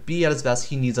vampire to be at his best,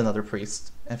 he needs another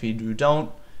priest. And if you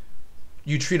don't,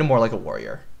 you treat him more like a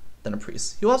warrior than a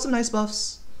priest. He'll have some nice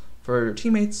buffs for your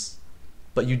teammates,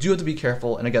 but you do have to be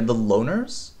careful. And again, the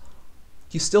loners,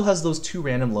 he still has those 2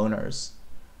 random loners.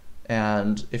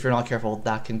 And if you're not careful,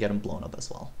 that can get him blown up as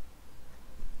well.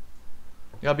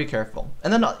 You gotta be careful.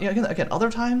 And then again,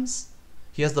 other times,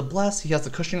 he has the bless, he has the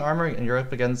cushioning armor, and you're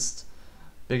up against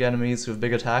big enemies who have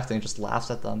big attacks, and he just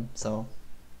laughs at them. So,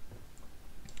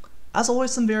 as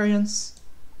always, some variance,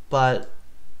 but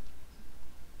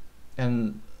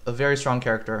and a very strong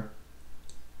character.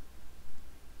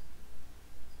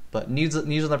 But needs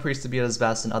another priest to be at his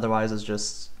best, and otherwise is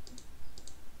just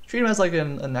treat him as like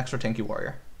an extra tanky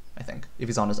warrior, I think, if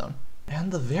he's on his own.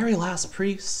 And the very last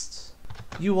priest,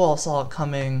 you all saw it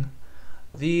coming,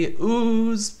 the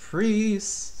Ooze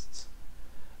Priest,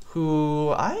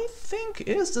 who I think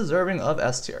is deserving of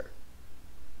S tier.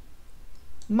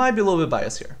 Might be a little bit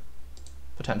biased here,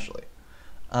 potentially.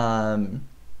 Because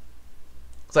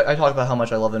I talk about how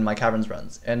much I love in my Caverns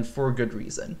runs, and for good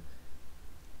reason.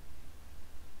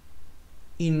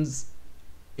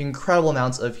 Incredible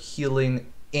amounts of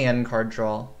healing and card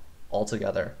draw all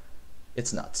together.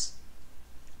 It's nuts.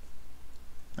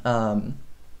 And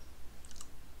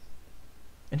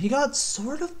he got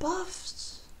sort of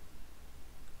buffed.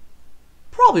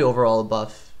 Probably overall a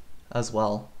buff as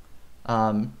well.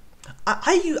 I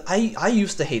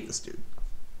used to hate this dude.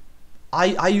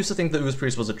 I used to think that Ooze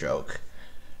Priest was a joke.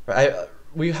 Right?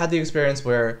 We had the experience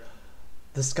where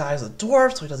this guy's a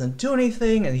dwarf, so he doesn't do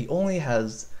anything, and he only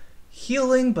has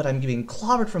healing, but I'm getting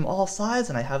clobbered from all sides,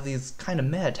 and I have these kind of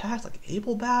meh attacks, like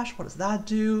Able Bash, what does that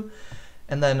do?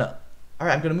 And then,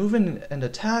 alright, I'm gonna move in and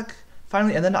attack,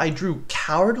 finally, and then I drew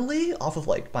Cowardly off of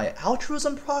like my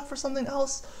altruism proc for something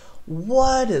else.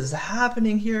 What is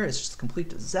happening here? It's just a complete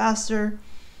disaster.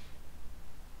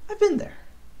 I've been there.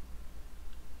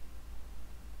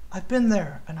 I've been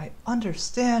there, and I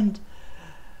understand.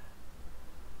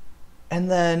 And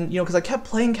then, because I kept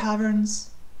playing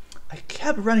Caverns, I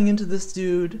kept running into this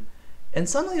dude, and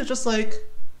suddenly it's just like,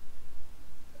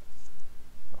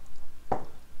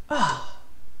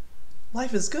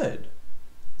 life is good.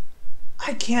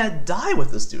 I can't die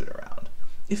with this dude around.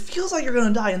 It feels like you're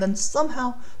gonna die, and then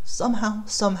somehow,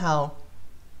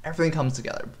 everything comes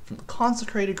together. From the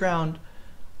consecrated ground,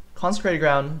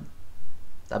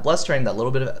 that blessed string, that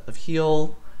little bit of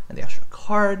heal, and the extra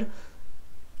card,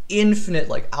 infinite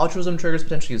like altruism triggers,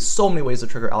 potentially so many ways to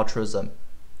trigger altruism.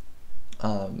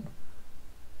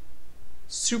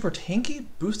 Super tanky,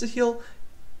 boosted heal.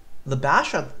 The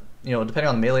bash at, depending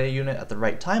on the melee unit at the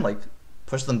right time, like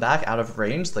push them back out of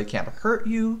range so they can't hurt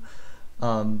you.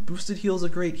 Boosted heal is a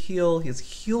great heal. He has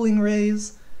healing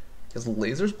rays. He has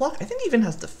lasers block. I think he even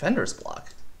has defender's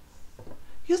block.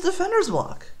 He has defender's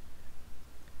block.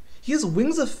 He has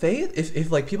Wings of Faith.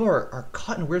 If like people are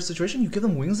caught in a weird situation, you give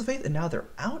them Wings of Faith and now they're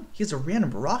out. He has a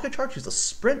random rocket charge. He has a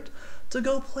sprint to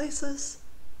go places.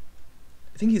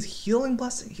 I think he's healing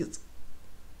blessing. He has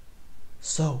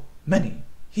so many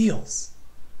heals.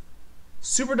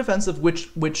 Super defensive,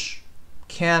 which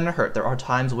can hurt. There are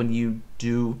times when you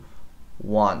do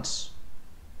want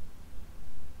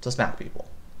to smack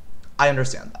people. I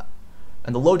understand that.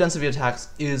 And the low density attacks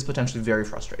is potentially very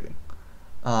frustrating.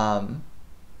 But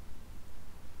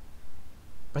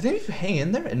I think if you hang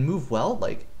in there and move well,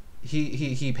 like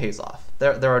he pays off.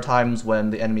 There are times when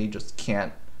the enemy just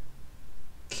can't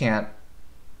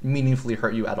meaningfully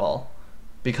hurt you at all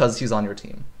because he's on your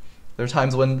team. There are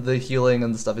times when the healing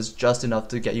and the stuff is just enough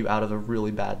to get you out of a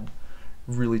really bad,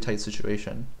 really tight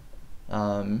situation.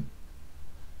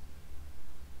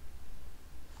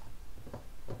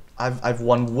 I've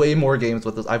won way more games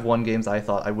with this. I've won games I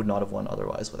thought I would not have won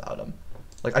otherwise without him.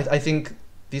 Like I think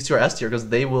these two are S tier because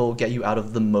they will get you out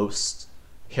of the most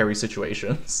hairy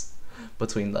situations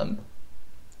between them.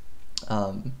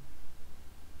 And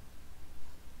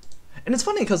it's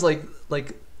funny because like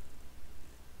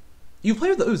you play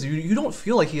with the Ooze, you don't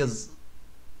feel like he has.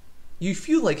 You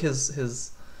feel like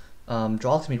his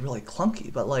draw can be really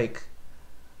clunky, but like,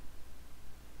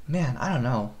 man, I don't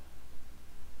know.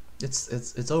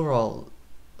 It's overall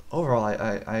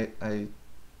I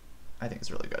think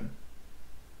it's really good.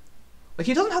 Like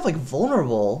he doesn't have like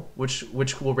vulnerable, which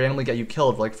will randomly get you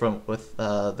killed, like with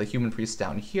the human priest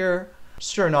down here.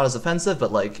 Sure, not as offensive,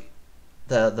 but like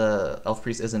the elf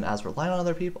priest isn't as reliant on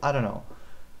other people. I don't know.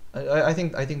 I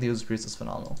think the Ooze priest is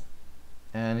phenomenal,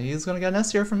 and he's gonna get an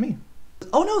S tier from me.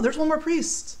 Oh no, there's one more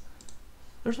priest.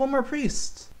 There's one more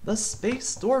priest. The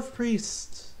Space Dwarf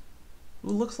Priest, who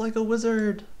looks like a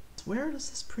wizard. Where does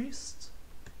this priest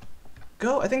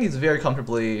go. I think he's very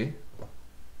comfortably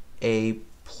A+.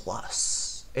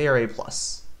 A or A+.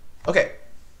 Okay.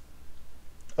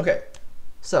 Okay.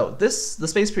 So the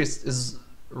Space Priest is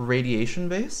radiation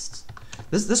based.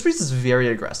 This priest is very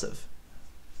aggressive.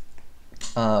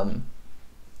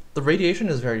 The radiation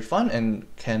is very fun and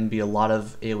can be a lot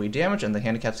of AoE damage, and the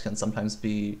handicaps can sometimes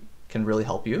can really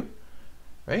help you,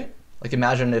 right? Like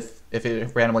imagine if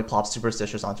it randomly plops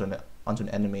Superstitious onto an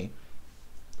enemy.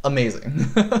 Amazing.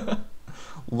 A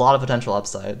lot of potential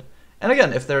upside. And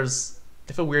again, if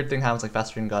a weird thing happens like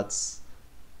Festering Guts,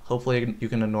 hopefully you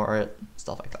can ignore it,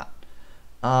 stuff like that.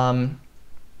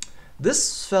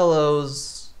 This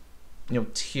fellow's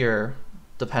tier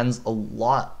depends a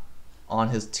lot on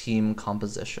his team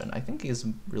composition. I think he's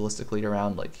realistically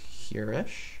around like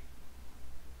here-ish.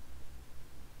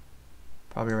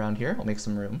 Probably around here. I'll make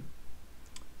some room.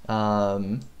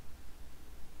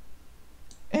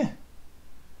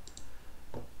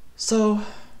 So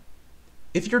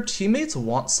if your teammates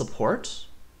want support,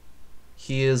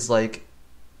 he is like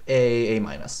A-.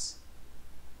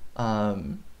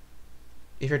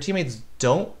 If your teammates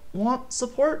don't want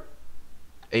support,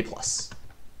 A+.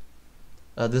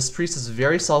 This priest is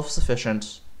very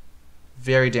self-sufficient,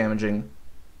 very damaging,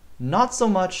 not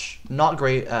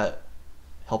great at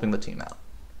helping the team out.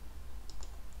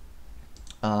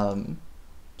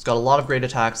 It's got a lot of great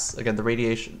attacks. Again, the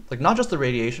radiation, like not just the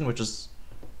radiation, which is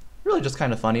really just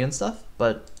kind of funny and stuff,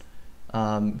 but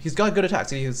he's got good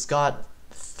attacks. He's got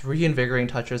 3 invigorating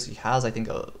touches. He has, I think,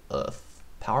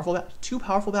 two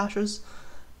powerful bashes.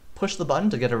 Push the button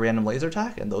to get a random laser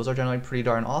attack, and those are generally pretty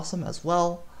darn awesome as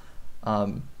well.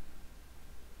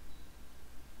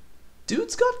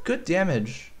 Dude's got good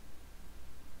damage,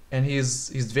 and he's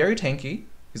very tanky.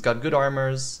 He's got good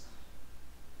armors,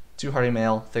 2 hardy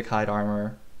mail, thick hide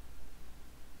armor,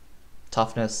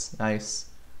 toughness, nice.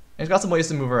 And he's got some ways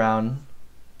to move around,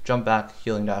 jump back,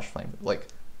 healing dash, flame. Like,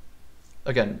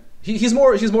 again, he's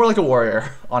more like a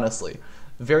warrior, honestly.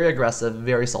 Very aggressive,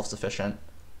 very self-sufficient.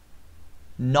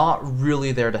 Not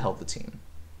really there to help the team.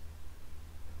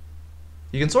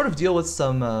 You can sort of deal with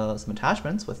some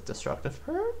attachments with Destructive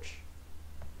Purge,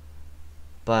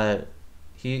 but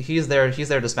he's there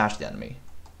to smash the enemy.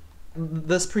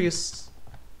 This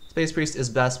Space Priest, is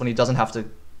best when he doesn't have to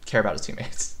care about his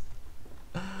teammates.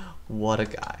 What a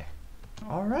guy.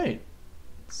 All right,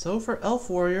 so for Elf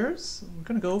Warriors, we're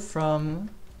gonna go from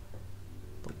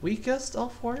the weakest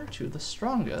Elf Warrior to the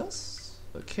strongest.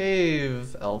 The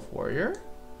Cave Elf Warrior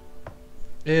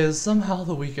is somehow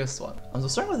the weakest one. So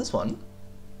starting with this one.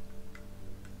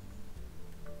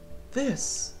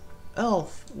 This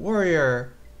Elf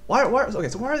Warrior. Okay,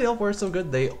 so why are the Elf Warriors so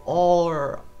good? They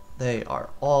are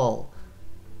all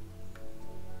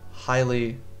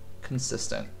highly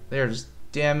consistent. They are just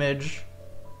damage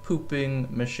pooping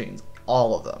machines.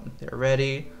 All of them. They're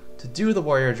ready to do the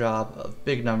warrior job of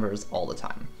big numbers all the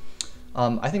time.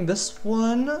 I think this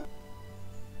one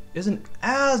isn't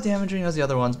as damaging as the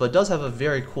other ones, but does have a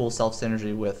very cool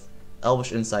self-synergy with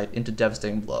Elvish Insight into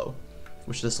Devastating Blow,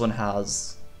 which this one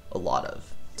has a lot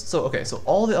of. So okay, so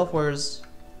all the Elf Warriors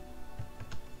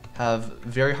have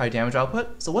very high damage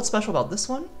output. So what's special about this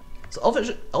one? So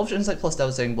Elvish Insight plus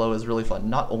Devastating Blow is really fun,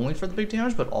 not only for the big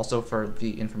damage, but also for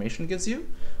the information it gives you,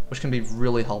 which can be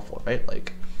really helpful, right?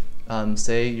 Like,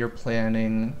 say you're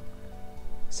planning,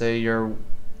 say your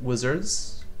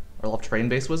wizards, or left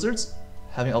terrain-based wizards,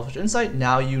 having Elvish Insight,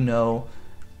 now you know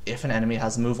if an enemy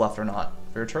has a move left or not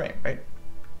for your terrain, right?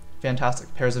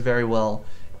 Fantastic, pairs it very well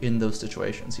in those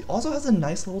situations. He also has a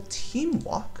nice little team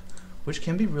walk, which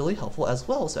can be really helpful as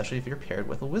well, especially if you're paired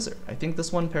with a wizard. I think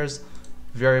this one pairs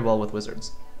very well with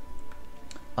wizards.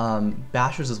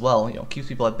 Bashers as well, keeps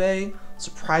people at bay,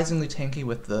 surprisingly tanky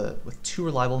with 2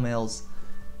 reliable mails,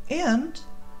 and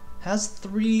has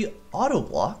 3 auto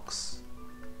blocks,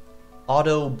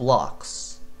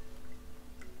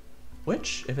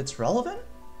 which, if it's relevant,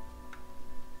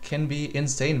 can be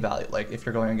insane value. Like if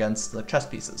you're going against the chess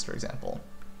pieces, for example,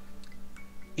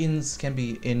 can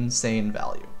be insane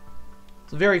value.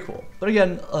 So very cool. But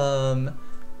again,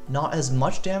 not as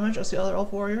much damage as the other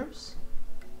Elf Warriors.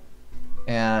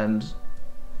 And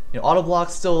auto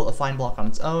block's still a fine block on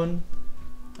its own.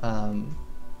 I'm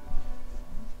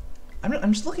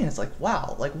just looking, it's like,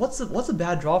 wow, like what's a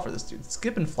bad draw for this dude?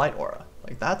 Skip and Flight Aura.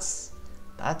 Like that's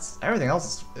everything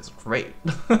else is great.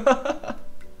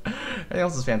 Everything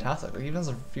else is fantastic. Like, even has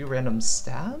a few random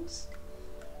stabs.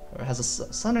 Or it has a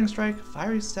Sundering Strike,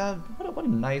 Fiery Stab. What a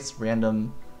nice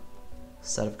random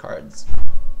set of cards.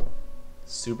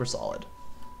 Super solid.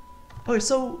 Okay,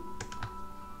 so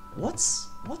what's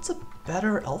a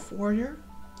better Elf Warrior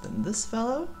than this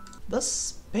fellow? The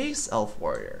Space Elf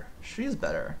Warrior. She's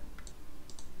better.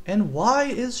 And why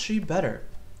is she better?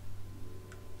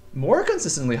 More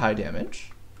consistently high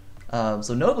damage.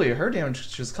 So notably, her damage,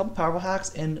 she has a couple powerful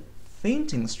hacks and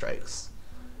fainting strikes.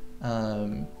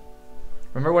 Remember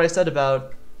what I said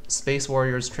about Space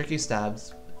Warrior's tricky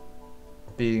stabs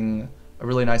being a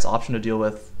really nice option to deal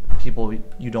with people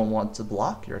you don't want to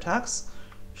block your attacks?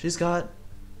 She's got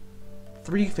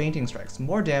 3 fainting strikes,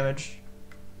 more damage,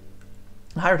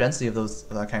 higher density of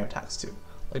that kind of attacks too.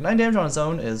 Like 9 damage on its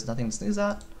own is nothing to sneeze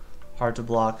at. Hard to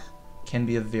block, can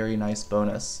be a very nice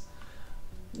bonus.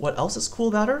 What else is cool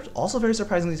about her? Also very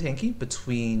surprisingly tanky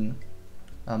between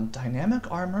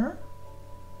dynamic armor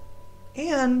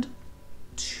and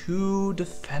 2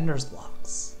 defender's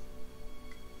blocks.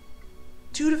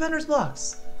 2 defender's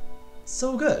blocks.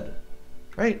 So good,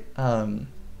 right? One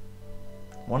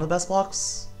of the best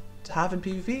blocks to have in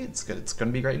PvP. It's good. It's going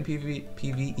to be great in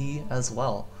PvE as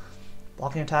well.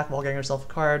 Blocking attack while getting yourself a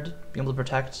card, being able to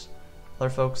protect other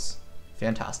folks,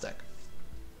 fantastic.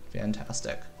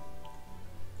 Fantastic.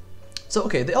 So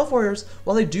okay, the Elf Warriors,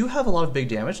 while they do have a lot of big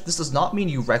damage, this does not mean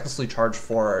you recklessly charge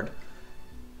forward.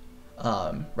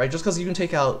 Right, just because you can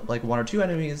take out like 1 or 2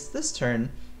 enemies this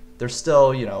turn, there's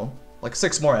still, you know, like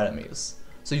 6 more enemies.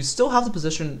 So you still have to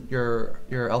position your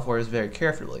Elf Warriors very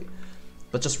carefully.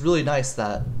 But just really nice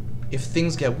that if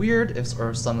things get weird,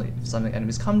 or suddenly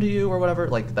enemies come to you or whatever,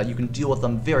 like that you can deal with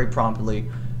them very promptly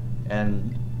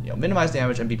and, you know, minimize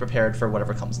damage and be prepared for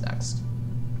whatever comes next.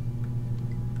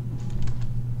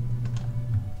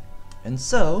 And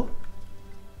so,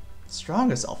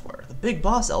 strongest Elf Warrior, the big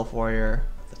boss Elf Warrior,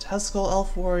 the Testicle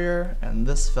Elf Warrior, and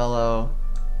this fellow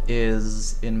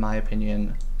is, in my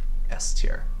opinion, S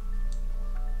tier.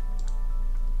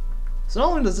 So not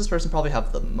only does this person probably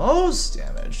have the most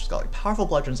damage, she's got like powerful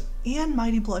bludgeons and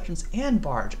mighty bludgeons and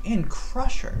barge and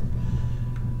crusher,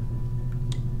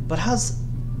 but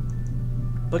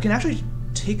can actually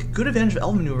take good advantage of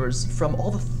elven maneuvers from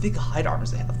all the thick hide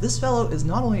armors they have. This fellow is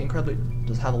not only incredibly,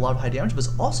 does have a lot of high damage, but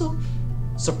is also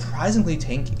surprisingly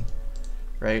tanky,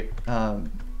 right?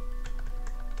 From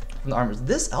the armors.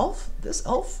 This elf is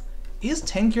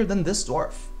tankier than this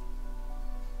dwarf.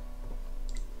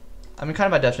 I mean, kind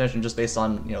of by definition, just based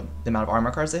on, you know, the amount of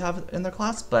armor cards they have in their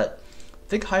class, but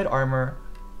thick hide armor,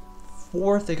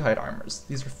 4 thick hide armors.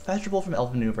 These are fetchable from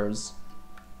elven maneuvers,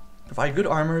 provide good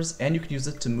armors, and you can use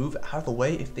it to move out of the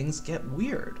way if things get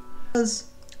weird. It has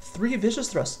 3 vicious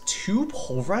thrusts, 2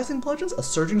 pulverizing bludgeons, a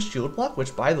surging shield block,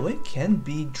 which by the way can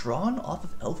be drawn off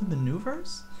of elven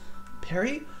maneuvers.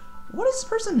 Parry. What does this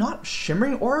person not,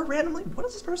 shimmering aura randomly? What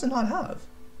does this person not have?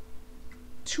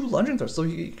 2 lunging thrusts, so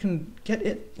you can get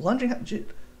it lunging.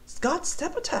 It's got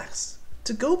step attacks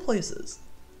to go places.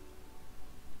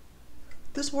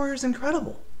 This warrior is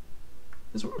incredible.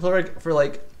 This, for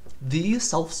like the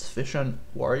self-sufficient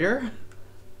warrior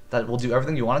that will do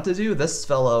everything you want it to do, this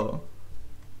fellow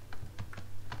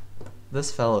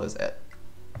is it.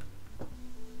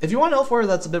 If you want an elf warrior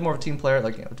that's a bit more of a team player,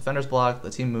 like, you know, defender's block,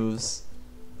 the team moves,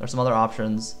 there's some other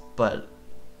options, but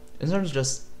in terms of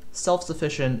just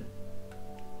self-sufficient,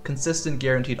 consistent,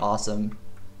 guaranteed awesome,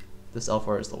 this elf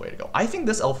warrior is the way to go. I think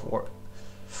this elf warrior,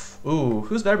 ooh,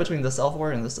 who's better between this elf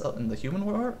warrior and the human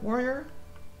warrior?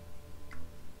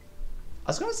 I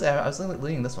was gonna say I was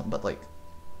leaning this one, but like,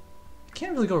 you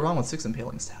can't really go wrong with 6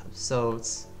 impaling stabs, so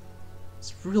it's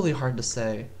really hard to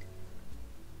say.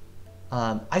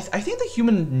 I think the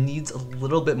human needs a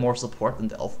little bit more support than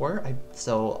the elf warrior,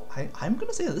 so I'm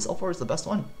gonna say that this elf warrior is the best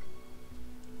one.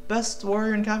 Best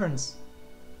warrior in Caverns.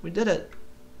 We did it.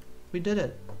 We did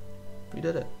it. We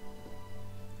did it.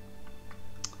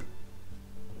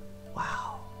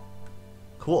 Wow.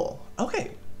 Cool.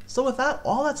 Okay. So with that,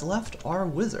 all that's left are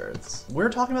wizards. We're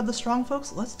talking about the strong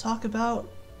folks. Let's talk about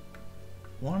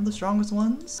one of the strongest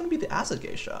ones. It's gonna be the Acid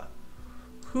Geisha,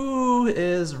 who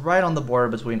is right on the border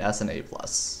between S and A+.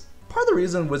 Part of the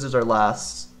reason wizards are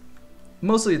last,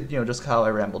 mostly, you know, just how I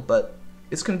rambled, but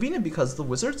it's convenient because the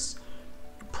wizards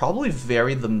probably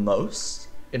vary the most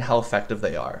in how effective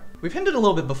they are. We've hinted a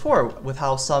little bit before with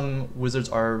how some wizards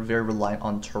are very reliant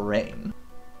on terrain.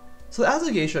 So the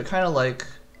Acid Geisha, kind of like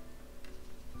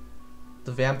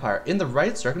the vampire, in the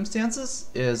right circumstances,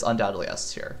 is undoubtedly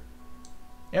S tier.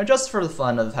 You know, just for the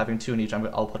fun of having 2 in each,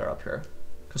 I'll put her up here,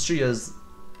 because she is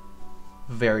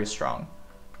very strong.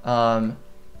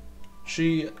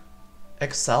 She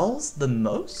excels the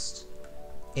most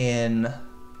in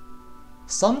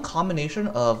some combination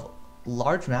of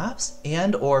large maps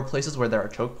and or places where there are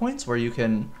choke points, where you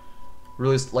can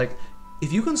really, like,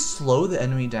 if you can slow the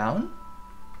enemy down,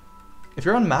 if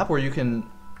you're on a map where you can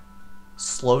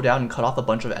slow down and cut off a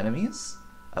bunch of enemies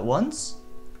at once,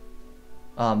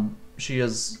 She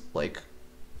is like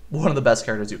one of the best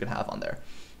characters you can have on there.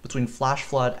 Between Flash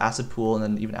Flood, Acid Pool, and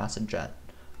then even Acid Jet,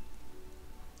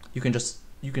 you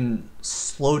can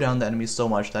slow down the enemies so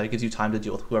much that it gives you time to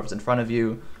deal with whoever's in front of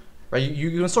you, right? You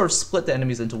can sort of split the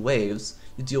enemies into waves.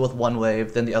 You deal with one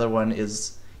wave, then the other one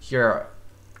is here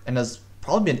and has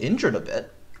probably been injured a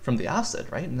bit from the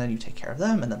acid, right? And then you take care of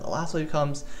them, and then the last wave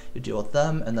comes, you deal with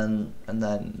them, and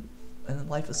then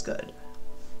life is good.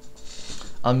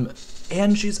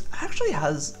 And she's actually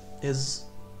is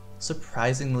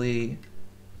surprisingly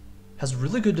has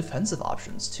really good defensive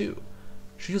options too.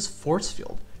 She has Force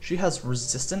Field. She has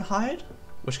Resistant Hide,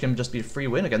 which can just be a free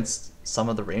win against some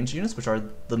of the ranged units, which are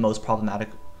the most problematic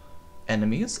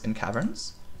enemies in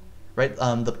Caverns, right?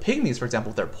 The Pygmies, for example,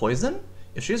 with their poison,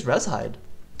 if she has Res Hide,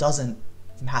 doesn't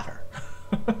matter,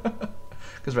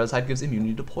 because Res Hide gives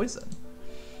immunity to poison.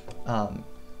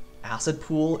 Acid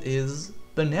Pool is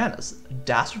bananas.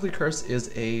 Dastardly Curse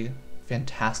is a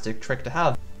fantastic trick to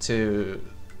have to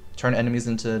turn enemies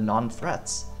into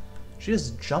non-threats. She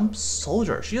has Jump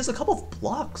Soldier. She has a couple of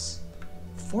blocks.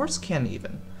 Force Cannon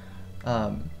even.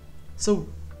 So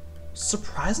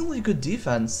surprisingly good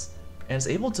defense, and is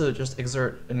able to just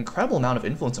exert an incredible amount of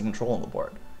influence and control on the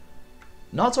board.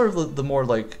 Not sort of the more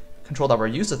like control that we're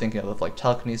used to thinking of like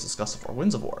Telekinesis, Gust of War,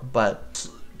 Winds of War, but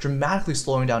dramatically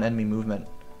slowing down enemy movement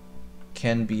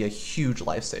can be a huge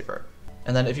lifesaver.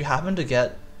 And then if you happen to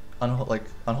get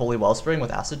Unholy Wellspring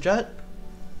with Acid Jet,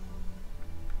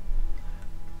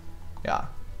 yeah.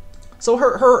 So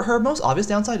her most obvious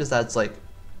downside is that it's like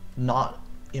not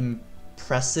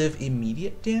impressive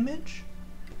immediate damage.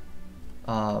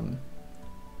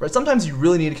 Right, sometimes you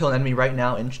really need to kill an enemy right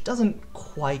now, and she doesn't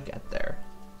quite get there.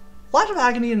 Flash of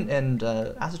Agony and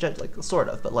Acid Jet, like, sort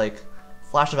of, but like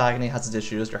Flash of Agony has its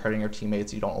issues. You're hurting your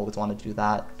teammates. You don't always want to do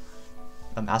that.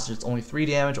 Acid Jet's only 3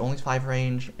 damage, only 5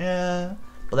 range. But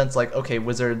then it's like, okay,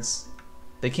 wizards,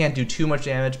 they can't do too much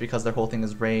damage because their whole thing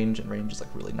is range, and range is like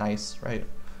really nice, right?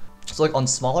 So like on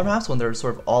smaller maps, when they're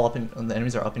sort of all up when the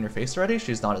enemies are up in your face already,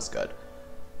 she's not as good.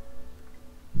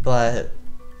 But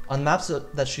on maps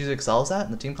that she excels at,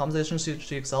 and the team composition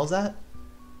she excels at,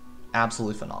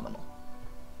 absolutely phenomenal.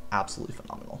 Absolutely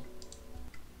phenomenal.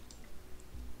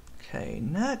 Okay,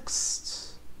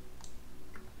 next.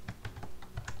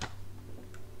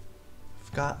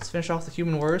 Let's finish off the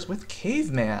Human Warriors with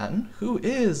Caveman, who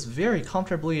is very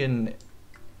comfortably in...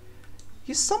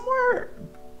 He's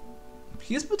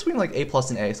between like A+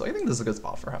 and A, so I think this is a good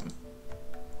spot for him.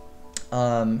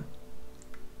 I'm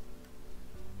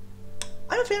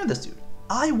a fan of this dude.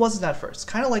 I wasn't at first.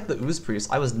 Kind of like the Ooze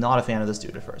Priest, I was not a fan of this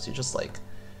dude at first. He just like...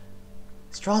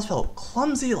 Straws felt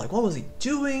clumsy, like what was he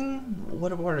doing?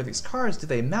 What are these cards? Do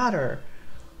they matter?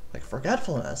 Like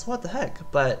Forgetfulness, what the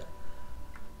heck? But...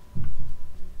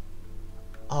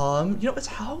 you know, it's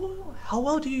how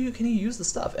well can you use the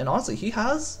stuff? And honestly, he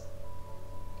has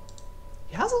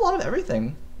a lot of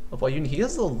everything of what you need. He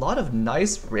has a lot of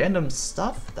nice random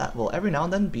stuff that will every now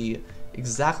and then be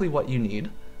exactly what you need,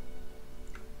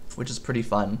 which is pretty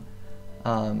fun.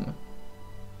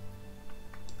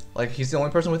 Like he's the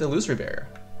only person with Illusory Barrier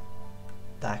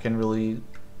that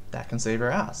can save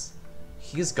your ass.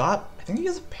 I think he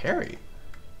has a parry.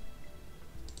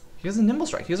 He has a Nimble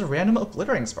Strike. He has a random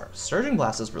Obliterating Spark. Surging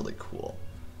Blast is really cool.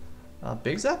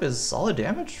 Big Zap is solid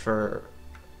damage for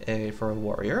a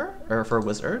warrior or for a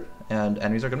wizard, and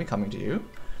enemies are going to be coming to you.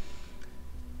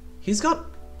 He's got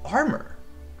armor.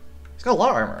 He's got a lot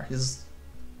of armor. He's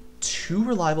 2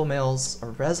 reliable mails, a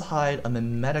Res Hide, a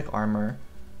Mimetic Armor.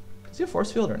 Does he have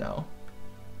Force Field or no?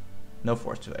 No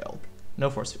Force Field.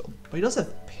 No Force Field. But he does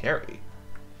have parry.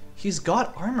 He's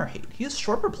got Armor Hate. He has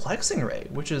Short Perplexing Ray,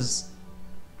 which is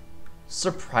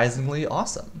surprisingly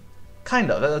awesome.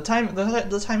 Kind of. The timing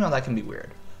on that can be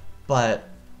weird, but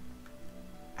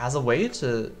as a way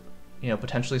to, you know,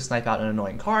 potentially snipe out an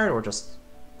annoying card, or just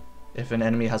if an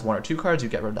enemy has 1 or 2 cards, you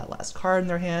get rid of that last card in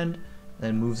their hand, and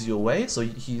then moves you away. So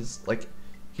he's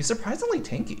surprisingly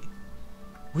tanky,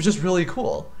 which is really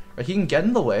cool. Right? He can get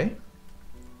in the way,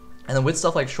 and then with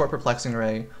stuff like Short Perplexing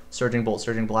Ray, Surging Bolt,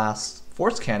 Surging Blast,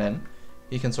 Force Cannon,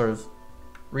 he can sort of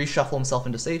reshuffle himself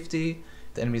into safety.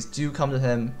 The enemies do come to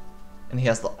him, and he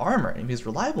has the armor, and if he's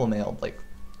Reliable Mail, like,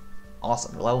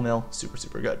 awesome. Reliable Mail, super,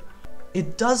 super good.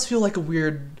 It does feel like a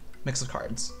weird mix of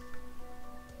cards.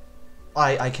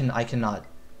 I cannot deny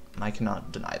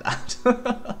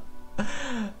that.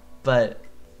 But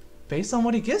based on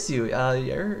what he gives you,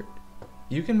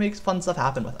 you can make fun stuff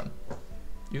happen with him.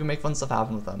 You can make fun stuff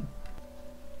happen with him.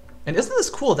 And isn't this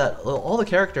cool that all the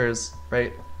characters,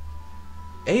 right?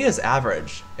 A is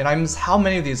average, and how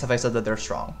many of these have I said that they're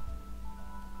strong?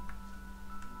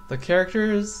 The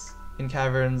characters in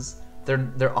Caverns.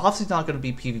 They're obviously not going to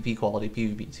be PvP quality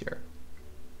PvP tier.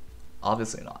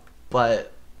 Obviously not.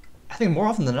 But I think more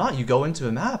often than not, you go into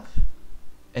a map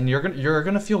and you're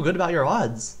gonna feel good about your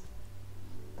odds.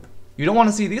 You don't want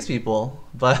to see these people,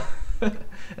 but and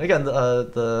again,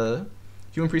 the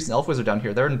Human Priest and Elf Wizard down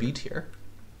here, they're in B tier.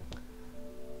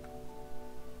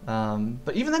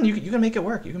 But even then, you can make it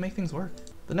work. You can make things work.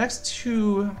 The next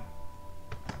two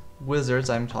wizards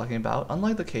I'm talking about,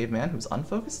 unlike the caveman who's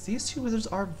unfocused, these two wizards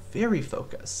are very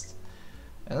focused.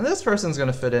 And this person's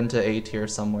gonna fit into A tier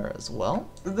somewhere as well.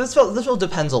 This spell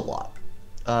depends a lot.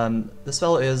 This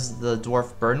spell is the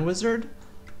Dwarf Burn Wizard,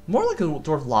 more like a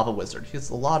Dwarf Lava Wizard. He's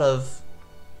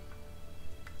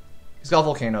got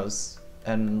volcanoes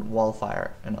and wall of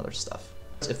fire and other stuff.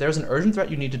 If there's an urgent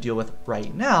threat you need to deal with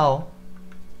right now,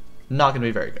 not gonna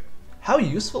be very good. How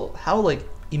useful, how like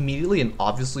immediately and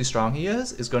obviously strong he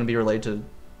is going to be related to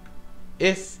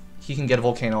if he can get a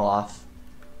volcano off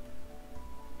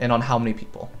and on how many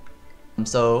people.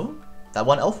 So that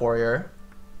one elf warrior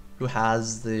who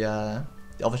has the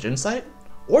Elvish Insight,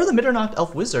 or the Mitternacht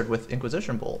Elf Wizard with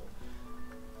Inquisition Bolt,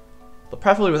 but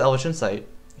preferably with Elvish Insight,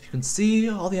 if you can see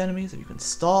all the enemies, if you can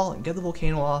stall and get the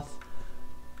volcano off,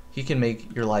 he can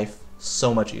make your life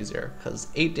so much easier, because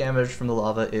 8 damage from the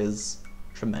lava is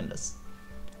tremendous.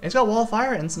 And he's got Wall of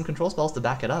Fire and some control spells to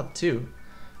back it up too.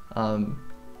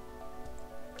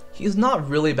 He's not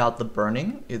really about the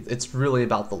burning, it's really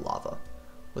about the lava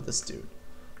with this dude.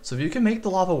 So if you can make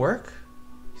the lava work,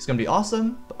 he's gonna be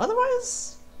awesome, but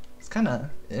otherwise, it's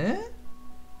kinda eh?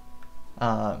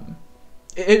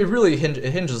 It really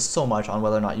hinges so much on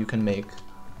whether or not you can make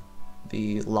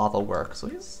the lava work. So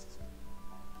he's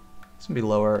gonna be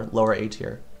lower A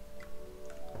tier.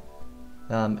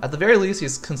 At the very least,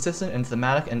 he's consistent and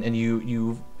thematic, and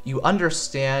you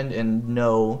understand and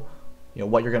know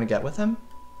what you're gonna get with him.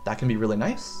 That can be really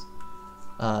nice.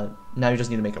 Now you just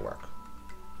need to make it work.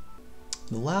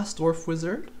 The last Dwarf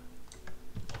Wizard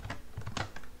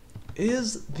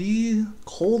is the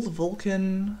Cold-based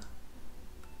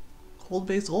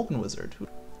Vulcan Wizard.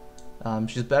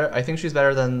 She's better. I think she's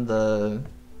better than the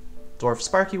Dwarf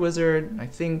Sparky Wizard. I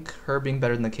think her being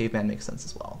better than the Caveman makes sense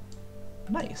as well.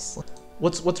 Nice.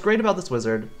 What's great about this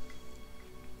wizard?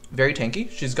 Very tanky.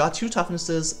 She's got 2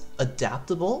 toughnesses,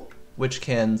 adaptable, which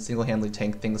can single-handedly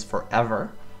tank things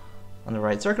forever on the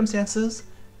right circumstances,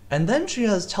 and then she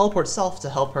has teleport self to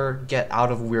help her get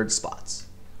out of weird spots.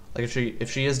 Like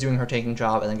if she is doing her tanking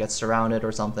job and then gets surrounded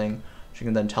or something, she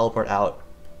can then teleport out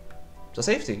to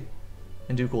safety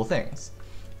and do cool things.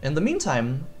 In the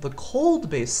meantime, the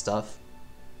cold-based stuff,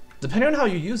 depending on how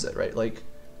you use it, right? Like,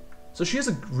 so she has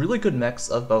a really good mix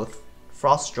of both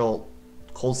Frost Jolt,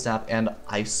 Cold Snap, and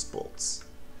Ice Bolts.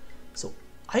 So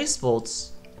Ice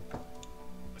Bolts,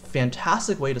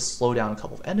 fantastic way to slow down a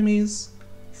couple of enemies.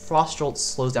 Frost Jolt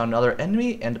slows down another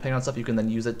enemy, and depending on stuff, you can then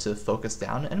use it to focus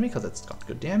down an enemy because it's got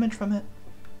good damage from it.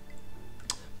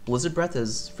 Blizzard Breath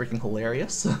is freaking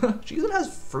hilarious. She even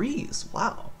has Freeze,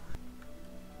 wow.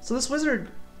 So this wizard,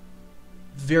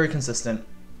 very consistent.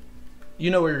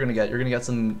 You know what you're gonna get. You're gonna get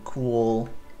some cool,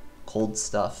 cold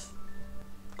stuff.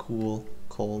 Cool,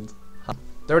 cold.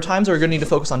 There are times where you're gonna need to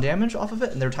focus on damage off of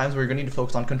it, and there are times where you're gonna need to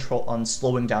focus on control, on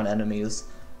slowing down enemies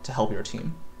to help your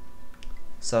team.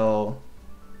 So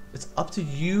it's up to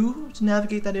you to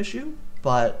navigate that issue,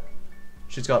 but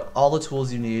she's got all the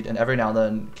tools you need, and every now and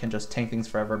then can just tank things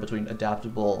forever between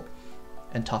adaptable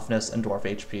and toughness and dwarf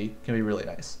HP. Can be really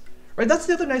nice. Right, that's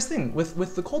the other nice thing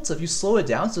with the cold stuff. You slow it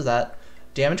down so that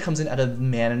damage comes in at a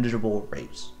manageable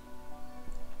rate.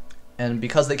 And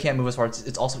because they can't move as far,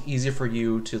 it's also easier for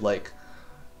you to like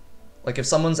if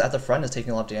someone's at the front and is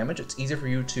taking a lot of damage, it's easier for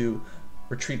you to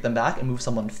retreat them back and move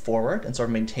someone forward and sort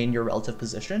of maintain your relative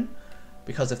position.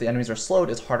 Because if the enemies are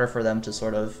slowed, it's harder for them to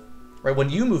sort of, right, when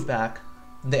you move back,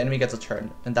 the enemy gets a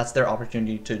turn, and that's their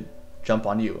opportunity to jump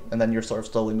on you, and then you're sort of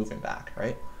slowly moving back,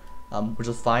 right? Which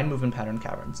is a fine movement pattern in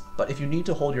Caverns. But if you need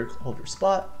to hold your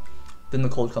spot, then the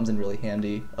cold comes in really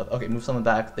handy. Okay, move someone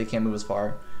back, they can't move as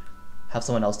far. Have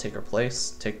someone else take her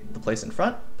place, take the place in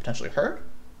front, potentially her,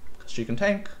 because she can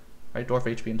tank, right? Dwarf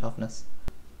HP and toughness.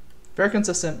 Very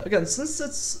consistent. Again, since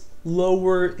it's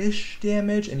lower-ish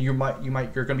damage, and you're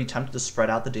gonna be tempted to spread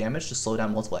out the damage to slow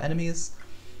down multiple enemies.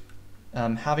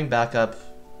 Having backup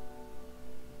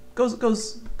goes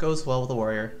well with the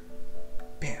warrior.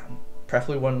 Bam.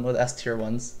 Preferably one with S tier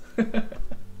ones.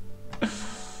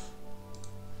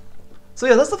 So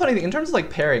yeah, that's the funny thing. In terms of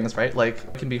like pairings, right? Like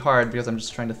it can be hard because I'm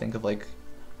just trying to think of like,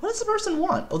 what does the person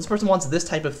want? Oh, this person wants this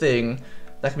type of thing.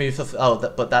 That can be this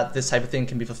type of thing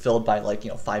can be fulfilled by like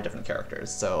 5 different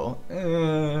characters. So,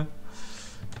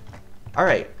 all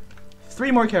right,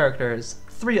 3 more characters,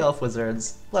 3 elf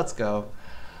wizards. Let's go.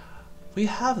 We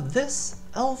have this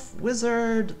elf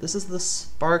wizard. This is the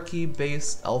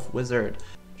Sparky-based elf wizard.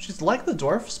 She's like the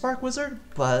dwarf spark wizard,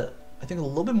 but I think a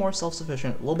little bit more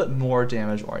self-sufficient, a little bit more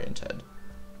damage-oriented,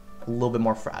 a little bit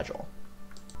more fragile.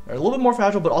 A little bit more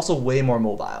fragile, but also way more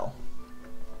mobile,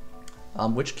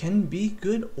 which can be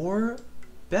good or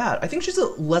bad. I think she's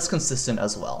less consistent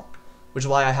as well, which is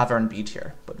why I have her in B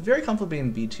tier, but very comfortably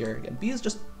in B tier. Again, B is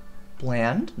just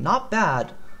bland, not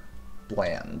bad,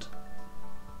 bland.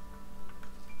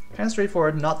 Kind of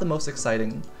straightforward, not the most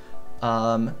exciting.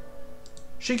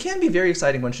 She can be very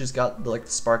exciting when she's got like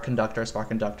the Spark Conductor,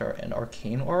 and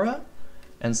Arcane Aura,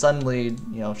 and suddenly,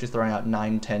 you know, she's throwing out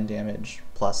 9-10 damage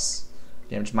plus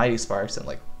damage Mighty Sparks, and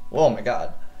like, oh my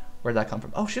god, where'd that come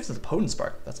from? Oh, she has the Potent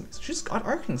Spark. That's amazing. She's got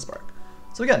Arcane Spark.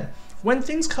 So again, when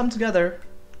things come together,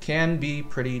 can be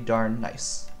pretty darn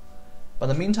nice. But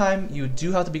in the meantime, you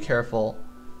do have to be careful.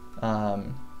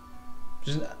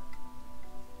 Just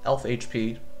elf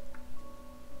HP.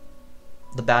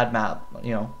 The bad map,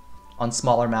 you know, on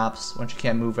smaller maps when she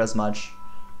can't move as much,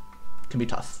 can be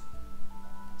tough.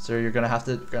 So you're gonna have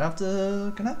to be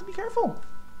careful.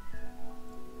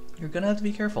 You're gonna have to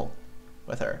be careful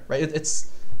with her, right?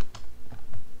 It's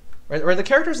right. The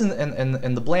characters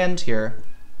in the bland tier,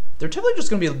 they're typically just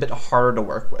gonna be a bit harder to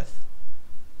work with,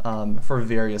 for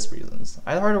various reasons.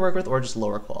 Either harder to work with or just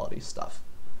lower quality stuff.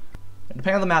 And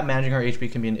depending on the map, managing her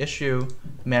HP can be an issue.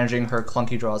 Managing her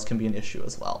clunky draws can be an issue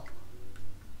as well.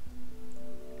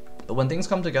 But when things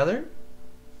come together,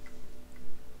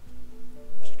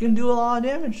 she can do a lot of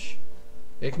damage.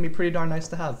 It can be pretty darn nice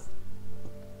to have.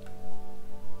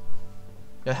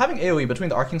 Yeah, having AoE between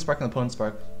the Arcane Spark and the Potent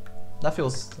Spark, that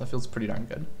feels pretty darn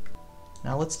good.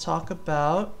 Now let's talk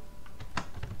about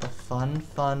the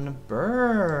fun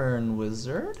burn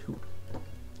wizard.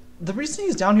 The reason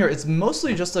he's down here is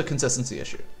mostly just a consistency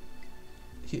issue.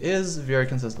 He is very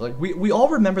consistent. Like we all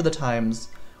remember the times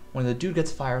when the dude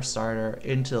gets Firestarter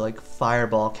into like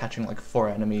Fireball catching like 4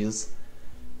 enemies.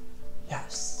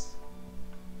 Yes.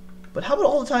 But how about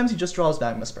all the times he just draws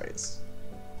Magma Sprays?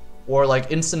 Or like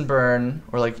instant burn,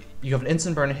 or like you have an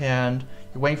instant burn hand,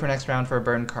 you're waiting for next round for a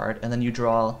burn card, and then you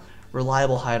draw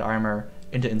Reliable Hide Armor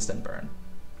into instant burn.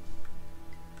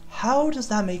 How does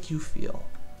that make you feel?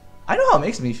 I know how it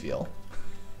makes me feel.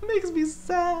 It makes me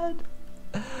sad.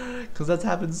 Because that's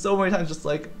happened so many times, just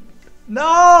like,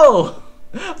 no!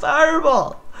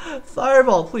 Fireball!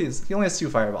 Fireball, please. He only has 2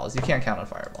 fireballs. You can't count on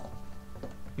Fireball.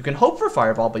 You can hope for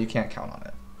Fireball, but you can't count on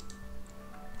it.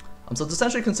 So it's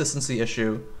essentially a consistency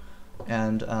issue.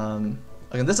 And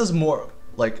again, this is more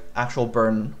like actual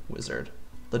burn wizard.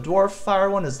 The dwarf fire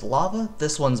one is lava.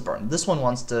 This one's burn. This one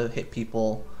wants to hit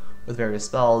people with various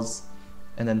spells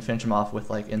and then finish them off with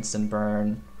like instant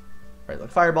burn, right? Like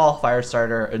Fireball,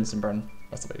 Firestarter, instant burn.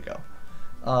 That's the way to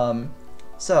go.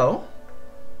 So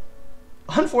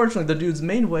unfortunately, the dude's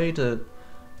main way to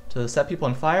set people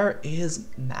on fire is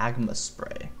Magma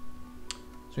Spray.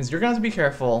 Which means you're gonna have to be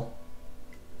careful,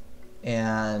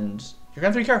 and you're gonna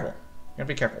have to be careful. You're gonna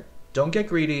be careful. Don't get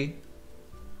greedy.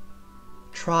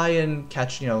 Try and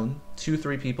catch, you know,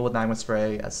 2-3 people with Magma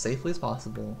Spray as safely as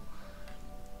possible.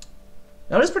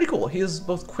 Now it is pretty cool. He has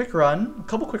both quick run, a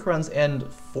couple quick runs, and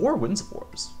 4 Winds of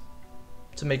Wars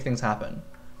to make things happen,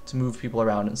 to move people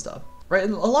around and stuff. Right,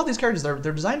 and a lot of these characters, they're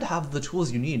designed to have the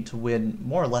tools you need to win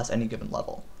more or less any given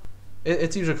level.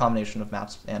 It's usually a combination of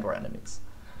maps and or enemies.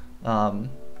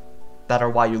 That are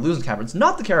why you lose in Caverns,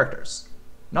 not the characters.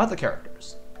 Not the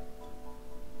characters.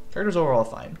 Characters overall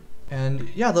fine. And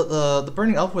yeah, the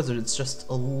Burning Elf Wizard, it's just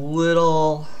a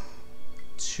little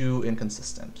too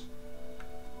inconsistent.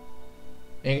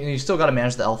 And you still gotta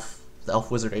manage the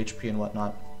Elf Wizard HP and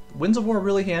whatnot. Winds of War are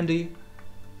really handy.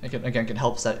 It can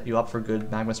help set you up for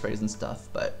good Magma Sprays and stuff,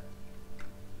 but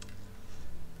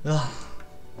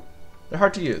they're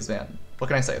hard to use, man. What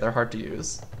can I say? They're hard to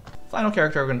use. Final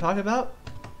character we're going to talk about,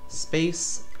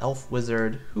 Space Elf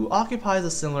Wizard, who occupies a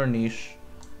similar niche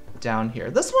down here.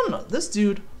 This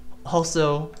dude,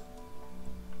 also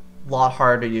a lot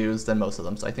harder to use than most of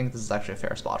them, so I think this is actually a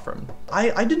fair spot for him.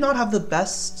 I did not have the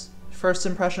best first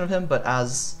impression of him, but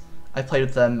as I played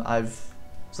with them, I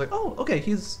was like, oh, okay,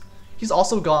 he's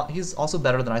also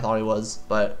better than I thought he was,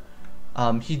 but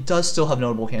he does still have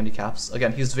notable handicaps.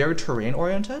 Again, he's very terrain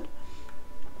oriented,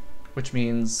 which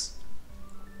means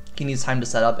he needs time to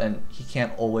set up and he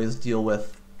can't always deal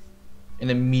with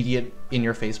an immediate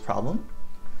in-your-face problem.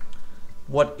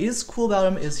 What is cool about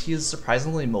him is he is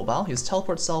surprisingly mobile. He has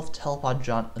Teleport Self, Telepod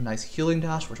Jaunt, a nice Healing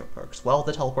Dash, which works well with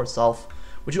the Teleport Self,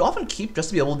 which you often keep just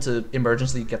to be able to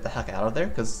emergency get the heck out of there,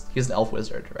 because he's an Elf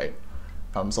Wizard, right?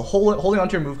 So holding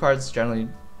onto your move cards generally,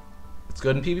 it's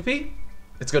good in PvP,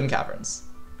 it's good in Caverns.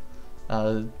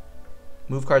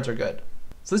 Move cards are good.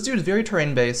 So this dude is very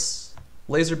terrain-based,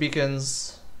 laser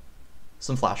beacons,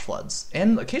 some flash floods,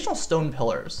 and occasional stone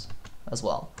pillars as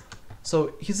well.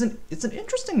 So it's an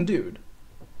interesting dude.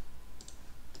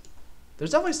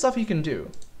 There's definitely stuff he can do,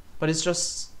 but it's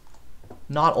just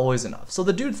not always enough. So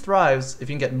the dude thrives if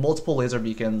you can get multiple laser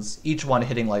beacons, each one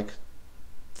hitting like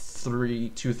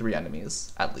 3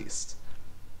 enemies at least.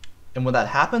 And when that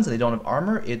happens and they don't have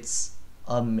armor, it's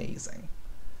amazing.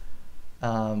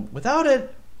 Without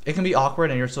it, it can be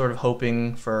awkward and you're sort of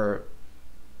hoping for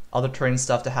other terrain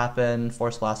stuff to happen,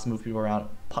 force blast to move people around.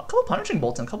 A couple punishing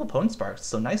bolts and a couple opponent sparks,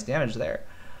 so nice damage there.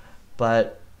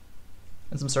 And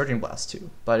some surging blasts too.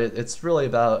 But it's really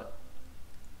about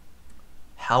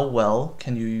how well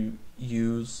can you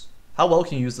use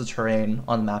the terrain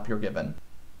on the map you're given.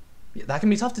 That can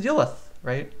be tough to deal with,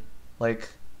 right? Like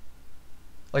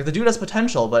the dude has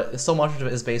potential, but so much of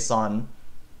it is based on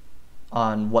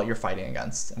what you're fighting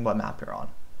against and what map you're on.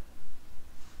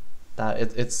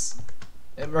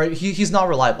 Right, he's not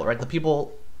reliable, right? The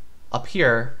people up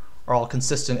here are all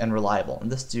consistent and reliable, and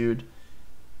this dude,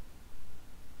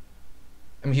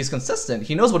 I mean, he's consistent.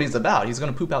 He knows what he's about. He's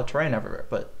gonna poop out terrain everywhere,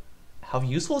 but how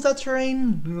useful is that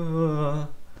terrain?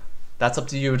 That's up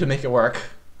to you to make it work.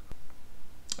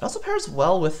 It also pairs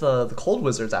well with the cold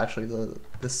wizards, actually,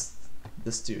 this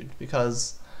dude,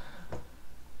 because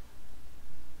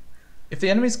if the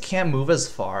enemies can't move as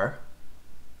far,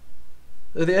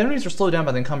 if the enemies are slowed down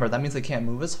by the encumber, that means they can't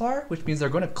move as far, which means they're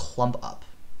going to clump up.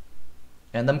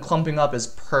 And them clumping up is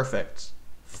perfect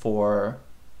for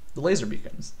the laser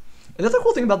beacons. And the other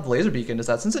cool thing about the laser beacon is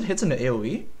that since it hits into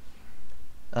AoE,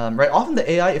 right, often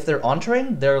the AI, if they're on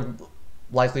terrain, they're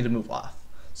likely to move off.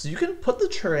 So you can put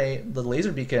the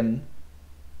laser beacon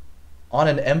on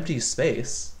an empty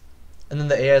space, and then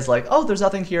the AI is like, oh, there's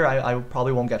nothing here, I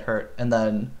probably won't get hurt, and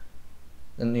then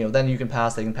you can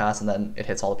pass, they can pass, and then it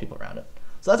hits all the people around it.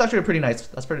 So that's actually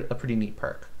a pretty neat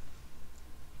perk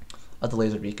of the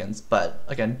laser beacons. But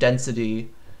again,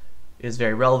 density is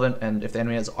very relevant, and if the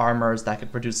enemy has armors, that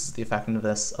could reduce the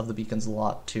effectiveness of the beacons a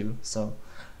lot too. So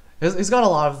he's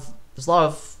got it's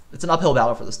an uphill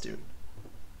battle for this dude.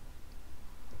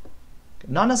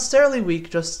 Not necessarily weak,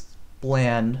 just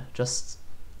bland, just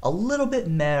a little bit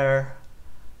more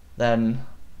than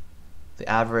the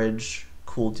average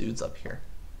cool dudes up here.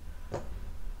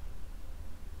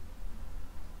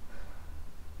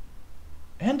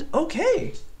 And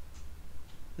okay,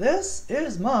 this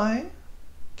is my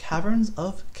Caverns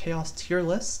of Chaos tier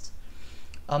list.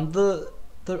 The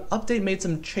update made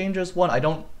some changes. One, I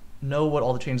don't know what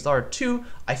all the changes are. Two,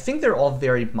 I think they're all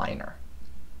very minor.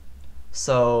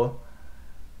 So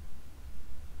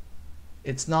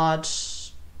it's not,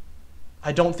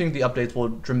 I don't think the updates will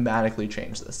dramatically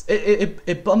change this.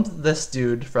 It bumped this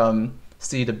dude from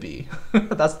C to B.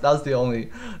 That was the only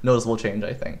noticeable change,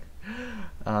 I think.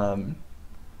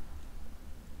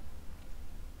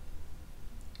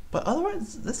 But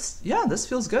otherwise, this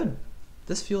feels good.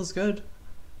 This feels good.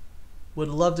 Would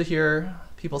love to hear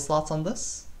people's thoughts on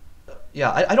this.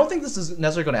 Yeah, I don't think this is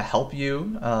necessarily going to help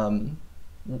you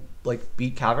like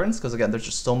beat Caverns, because again, there's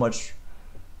just so much.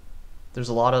 There's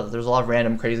a lot of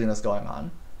random craziness going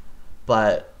on,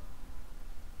 but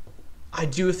I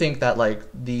do think that like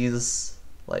these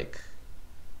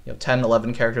 10,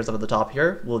 11 characters up at the top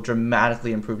here will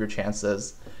dramatically improve your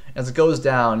chances. As it goes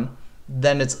down,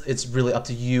 then it's really up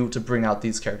to you to bring out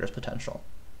these characters' potential,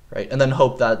 right? And then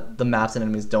hope that the maps and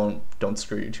enemies don't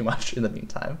screw you too much in the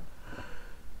meantime.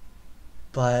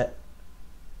 But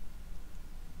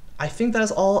I think that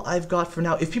is all I've got for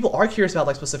now. If people are curious about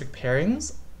like specific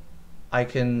pairings,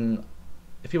 if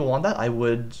people want that, I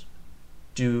would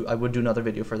do another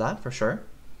video for that for sure.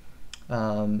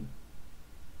 But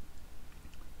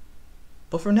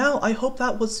for now, I hope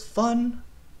that was fun.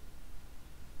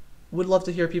 Would love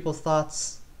to hear people's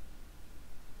thoughts.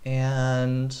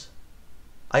 And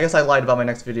I guess I lied about my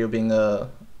next video being a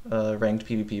ranked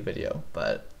PvP video,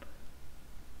 but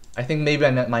I think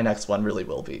maybe my next one really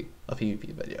will be a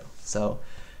PvP video. So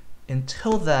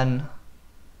until then,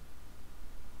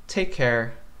 take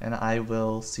care, and I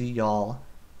will see y'all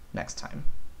next time.